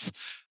experience.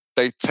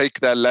 They take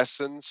their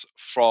lessons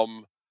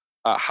from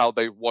how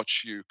they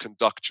watch you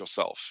conduct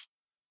yourself.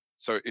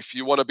 So if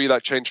you want to be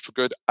that change for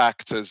good,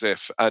 act as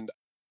if. And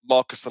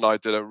Marcus and I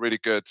did a really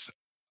good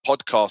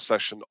podcast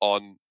session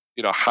on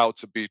how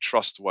to be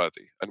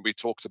trustworthy, and we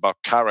talked about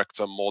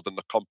character more than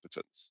the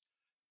competence.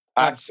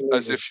 Act Absolutely.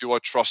 As if you are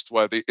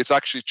trustworthy. It's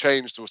actually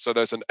changed, so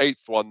there's an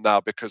 8th one now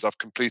because I've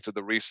completed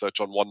the research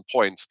on one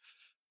point.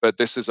 But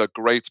this is a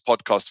great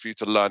podcast for you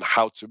to learn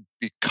how to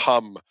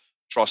become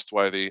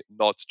trustworthy,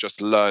 not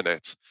just learn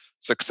it.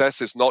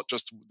 Success is not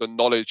just the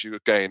knowledge you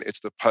gain,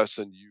 it's the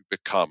person you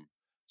become.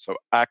 So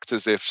act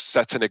as if,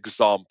 set an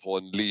example,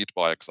 and lead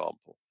by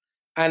example.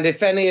 And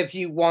if any of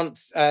you want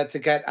to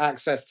get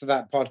access to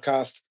that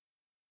podcast,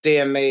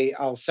 DM me.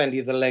 I'll send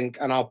you the link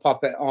and I'll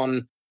pop it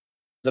on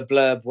the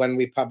blurb when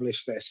we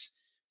publish this.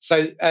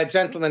 So,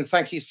 gentlemen,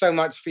 thank you so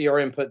much for your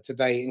input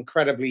today.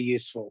 Incredibly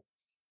useful.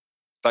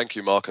 Thank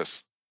you,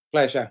 Marcus.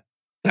 Pleasure.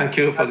 Thank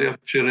you for the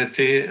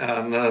opportunity,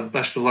 and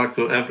best of luck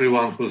to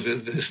everyone who's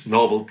in this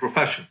noble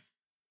profession.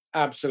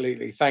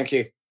 Absolutely. Thank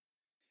you.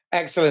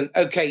 Excellent.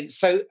 Okay,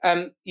 so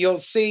you'll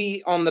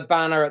see on the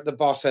banner at the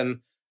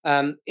bottom,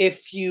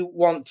 if you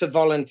want to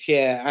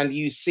volunteer and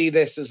you see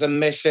this as a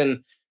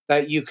mission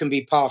that you can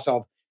be part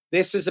of,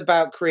 this is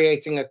about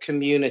creating a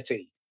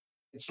community.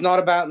 It's not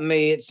about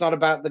me. It's not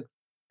about the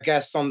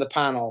guests on the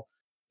panel.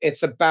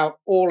 It's about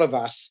all of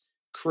us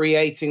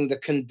creating the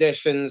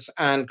conditions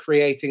and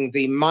creating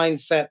the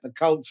mindset, the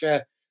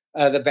culture,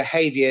 the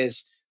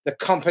behaviors, the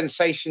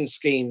compensation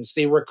schemes,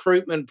 the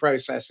recruitment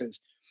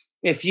processes.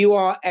 If you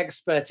are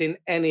expert in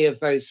any of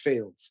those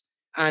fields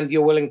and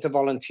you're willing to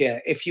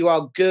volunteer, if you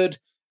are good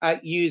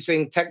at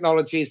using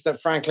technologies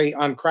that, frankly,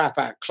 I'm crap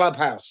at,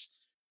 Clubhouse,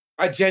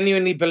 I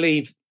genuinely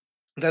believe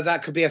that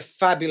that could be a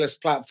fabulous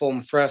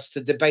platform for us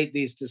to debate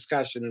these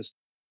discussions.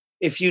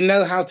 If you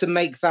know how to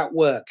make that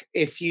work,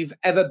 if you've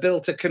ever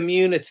built a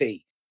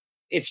community,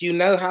 if you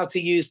know how to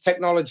use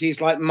technologies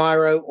like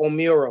Miro or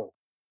Mural,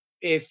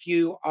 if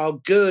you are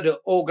good at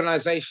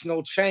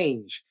organizational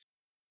change,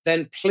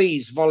 then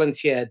please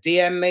volunteer.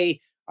 DM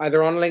me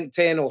either on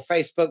LinkedIn or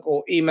Facebook,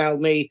 or email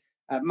me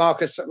at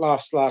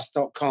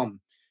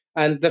marcus@laughslast.com.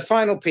 And the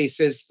final piece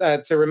is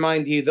to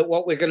remind you that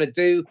what we're going to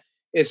do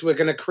is we're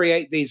going to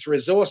create these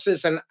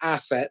resources and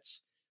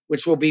assets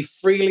which will be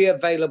freely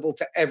available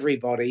to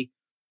everybody.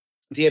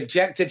 The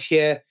objective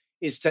here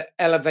is to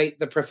elevate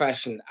the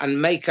profession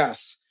and make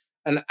us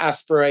an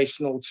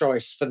aspirational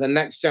choice for the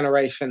next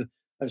generation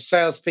of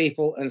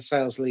salespeople and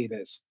sales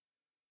leaders.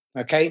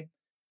 Okay,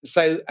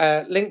 so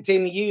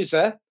LinkedIn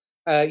user,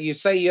 you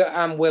say you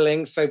am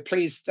willing, so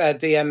please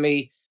DM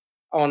me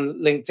on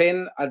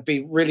LinkedIn. I'd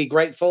be really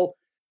grateful.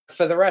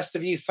 For the rest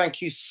of you,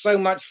 thank you so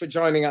much for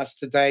joining us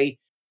today.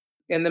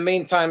 In the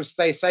meantime,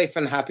 stay safe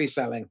and happy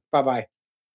selling. Bye-bye.